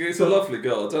goal. It's a lovely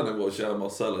goal. I don't know what João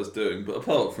Marcelo's doing, but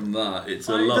apart from that, it's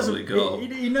a lovely goal.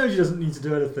 He knows he doesn't need to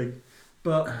do anything.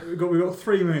 But we've got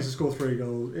 3 minutes to score 3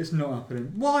 goals. It's not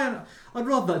happening. Why? I'd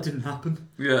rather that didn't happen.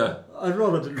 Yeah. I'd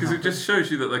rather it didn't happen. Because it just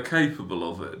shows you that they're capable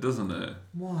of it, doesn't it?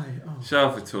 Why? Oh.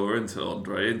 Salvatore into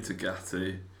Andre, into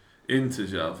Gatti, into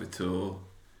Salvatore,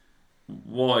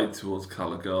 wide towards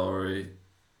Caligari.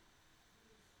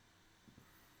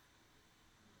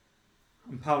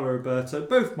 And Paolo Roberto.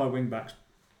 Both my wing-backs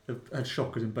have had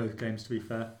shockers in both games, to be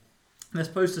fair. They're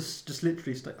supposed to just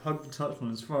literally hug the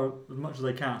touchline as much as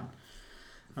they can.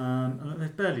 And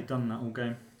they've barely done that all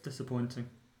game. Disappointing.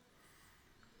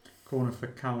 Corner for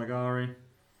Caligari.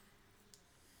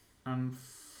 And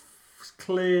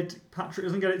cleared. Patrick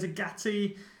doesn't get it to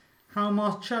Gatti. How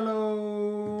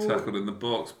Marcello... Tackled in the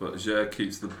box, but Ger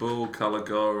keeps the ball.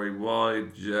 Caligari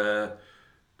wide. Ger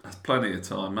has plenty of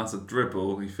time. Has a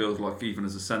dribble. He feels like even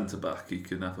as a centre-back he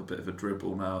can have a bit of a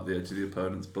dribble now at the edge of the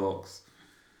opponent's box.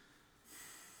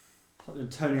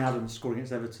 Tony Adams scoring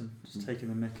against Everton. Just taking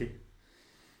the mickey.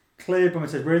 Cleared by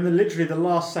Matez. We're in literally the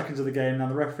last seconds of the game now.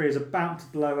 The referee is about to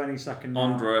blow any second now.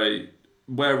 Andre,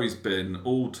 where he's been,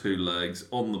 all 2 legs,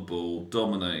 on the ball,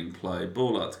 dominating play,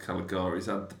 ball out to Caligari.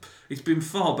 He's been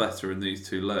far better in these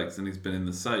 2 legs than he's been in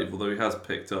the save, although he has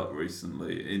picked up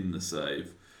recently in the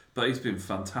save. But he's been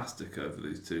fantastic over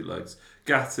these 2 legs.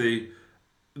 Gatti,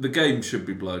 the game should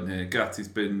be blown here. Gatti's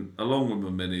been, along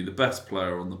with Mamini, the best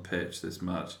player on the pitch this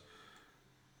match.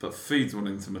 But feeds one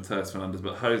into Mateus Fernandes,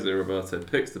 but Jose Roberto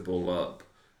picks the ball up,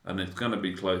 and it's going to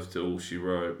be close to all she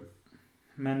wrote.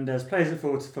 Mendes plays it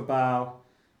forward to Fabao,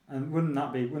 and wouldn't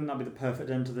that be the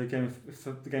perfect end to the game if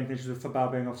the game finishes with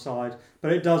Fabao being offside?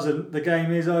 But it doesn't. The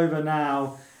game is over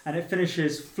now, and it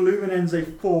finishes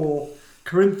Fluminense 4,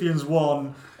 Corinthians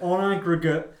 1 on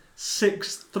aggregate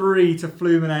 6-3 to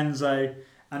Fluminense.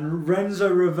 And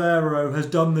Renzo Rivero has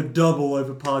done the double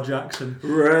over Par Jackson.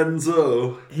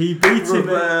 Renzo. He beat him.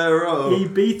 Rivero. He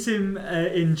beat him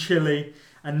in Chile,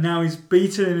 and now he's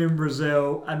beaten him in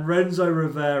Brazil. And Renzo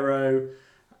Rivero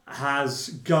has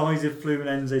guided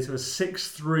Fluminense to a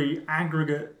 6-3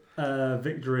 aggregate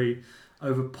victory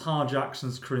over Par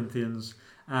Jackson's Corinthians.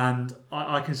 And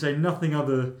I can say nothing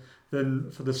other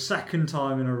than for the second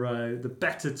time in a row, the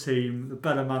better team, the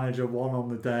better manager won on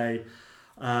the day.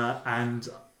 And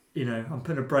you know, I'm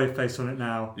putting a brave face on it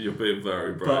now. You're being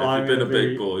very brave. You've been a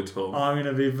big boy, Tom. I'm going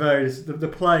to be very... The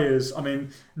players, I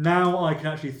mean, now I can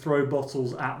actually throw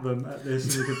bottles at them at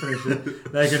this and we can finish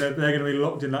it. They're going to be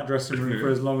locked in that dressing room for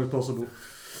as long as possible.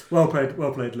 Well played,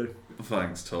 Lou.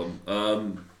 Thanks, Tom.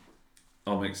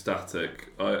 I'm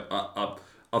ecstatic. I've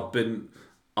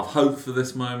hoped for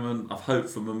this moment. I've hoped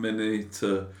for Mamini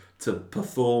to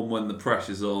perform when the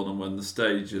pressure's on and when the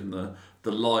stage and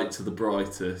the lights are the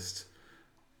brightest.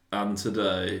 And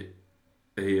today,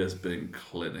 he has been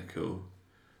clinical.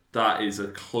 That is a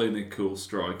clinical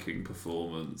striking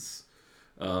performance.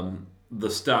 The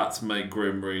stats make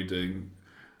grim reading.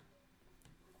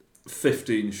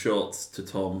 15 shots to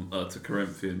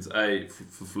Corinthians, 8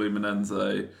 for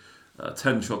Fluminense,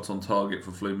 10 shots on target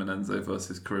for Fluminense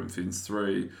versus Corinthians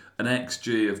 3, an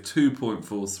XG of 2.43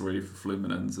 for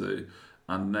Fluminense,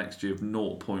 and an XG of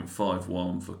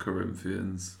 0.51 for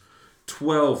Corinthians.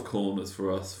 12 corners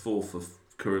for us, 4 for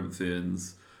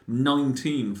Corinthians,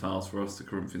 19 fouls for us to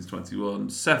Corinthians 21,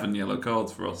 7 yellow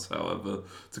cards for us, however,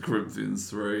 to Corinthians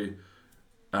 3,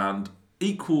 and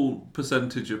equal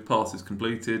percentage of passes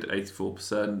completed,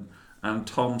 84%, and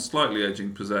Tom slightly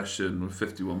edging possession with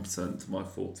 51% to my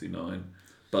 49.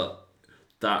 But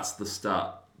that's the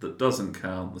stat that doesn't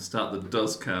count. The stat that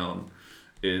does count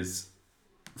is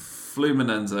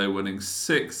Fluminense winning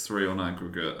 6-3 on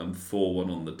aggregate and 4-1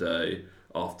 on the day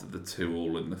after the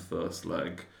 2-2 in the first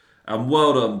leg. And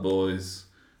well done, boys.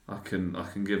 I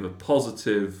can give a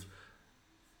positive.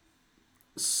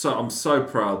 So I'm so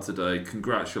proud today.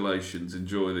 Congratulations.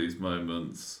 Enjoy these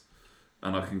moments.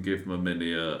 And I can give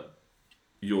Mamini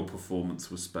your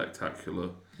performance was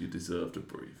spectacular. You deserved a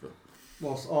breather.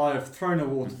 Whilst I have thrown a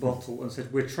water bottle and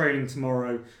said, we're training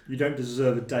tomorrow, you don't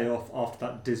deserve a day off after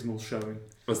that dismal showing.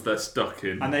 As they're stuck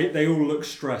in. And they all look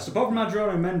stressed. Apart from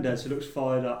Adriano Mendes, who looks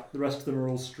fired up. The rest of them are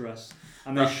all stressed.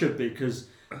 And they should be, because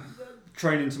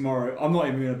training tomorrow, I'm not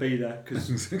even going to be there.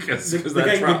 Because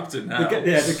they're trapped in hell.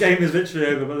 The game is literally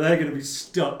over, but they're going to be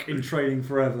stuck in training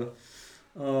forever.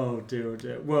 Oh dear.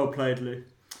 Well played, Lou.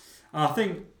 I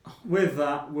think with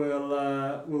that,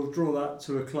 we'll draw that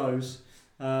to a close.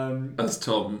 As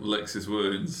Tom licks his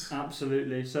wounds.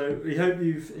 Absolutely. So we hope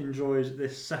you've enjoyed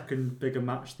this second bigger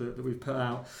match that we've put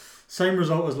out. Same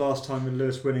result as last time with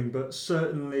Lewis winning, but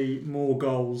certainly more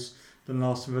goals than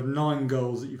last time. We've had 9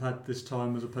 goals that you've had this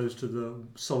time as opposed to the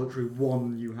solitary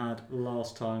 1 you had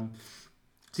last time.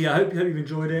 So yeah, I hope you've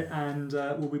enjoyed it, and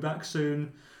we'll be back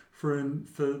soon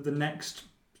for the next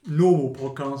normal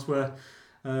podcast where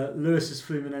Lewis's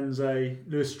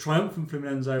triumphant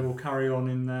Fluminense will carry on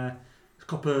in their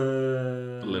Copa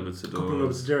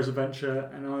Libertadores adventure,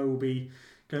 and I will be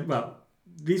going. Well,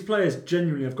 these players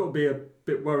genuinely, I've got to be a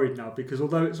bit worried now because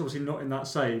although it's obviously not in that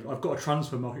save, I've got a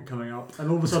transfer market coming up, and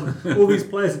all of a sudden, all these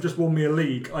players have just won me a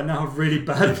league. I now have really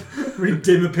bad, really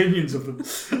dim opinions of them.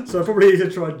 So I probably need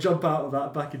to try and jump out of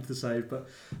that back into the save. But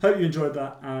hope you enjoyed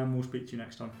that, and we'll speak to you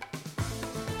next time.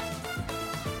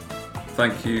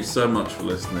 Thank you so much for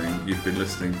listening. You've been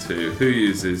listening to Who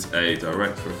Uses a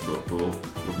Director of Football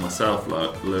with myself,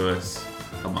 Lewis,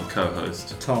 and my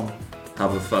co-host, Tom.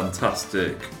 Have a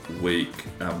fantastic week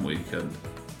and weekend.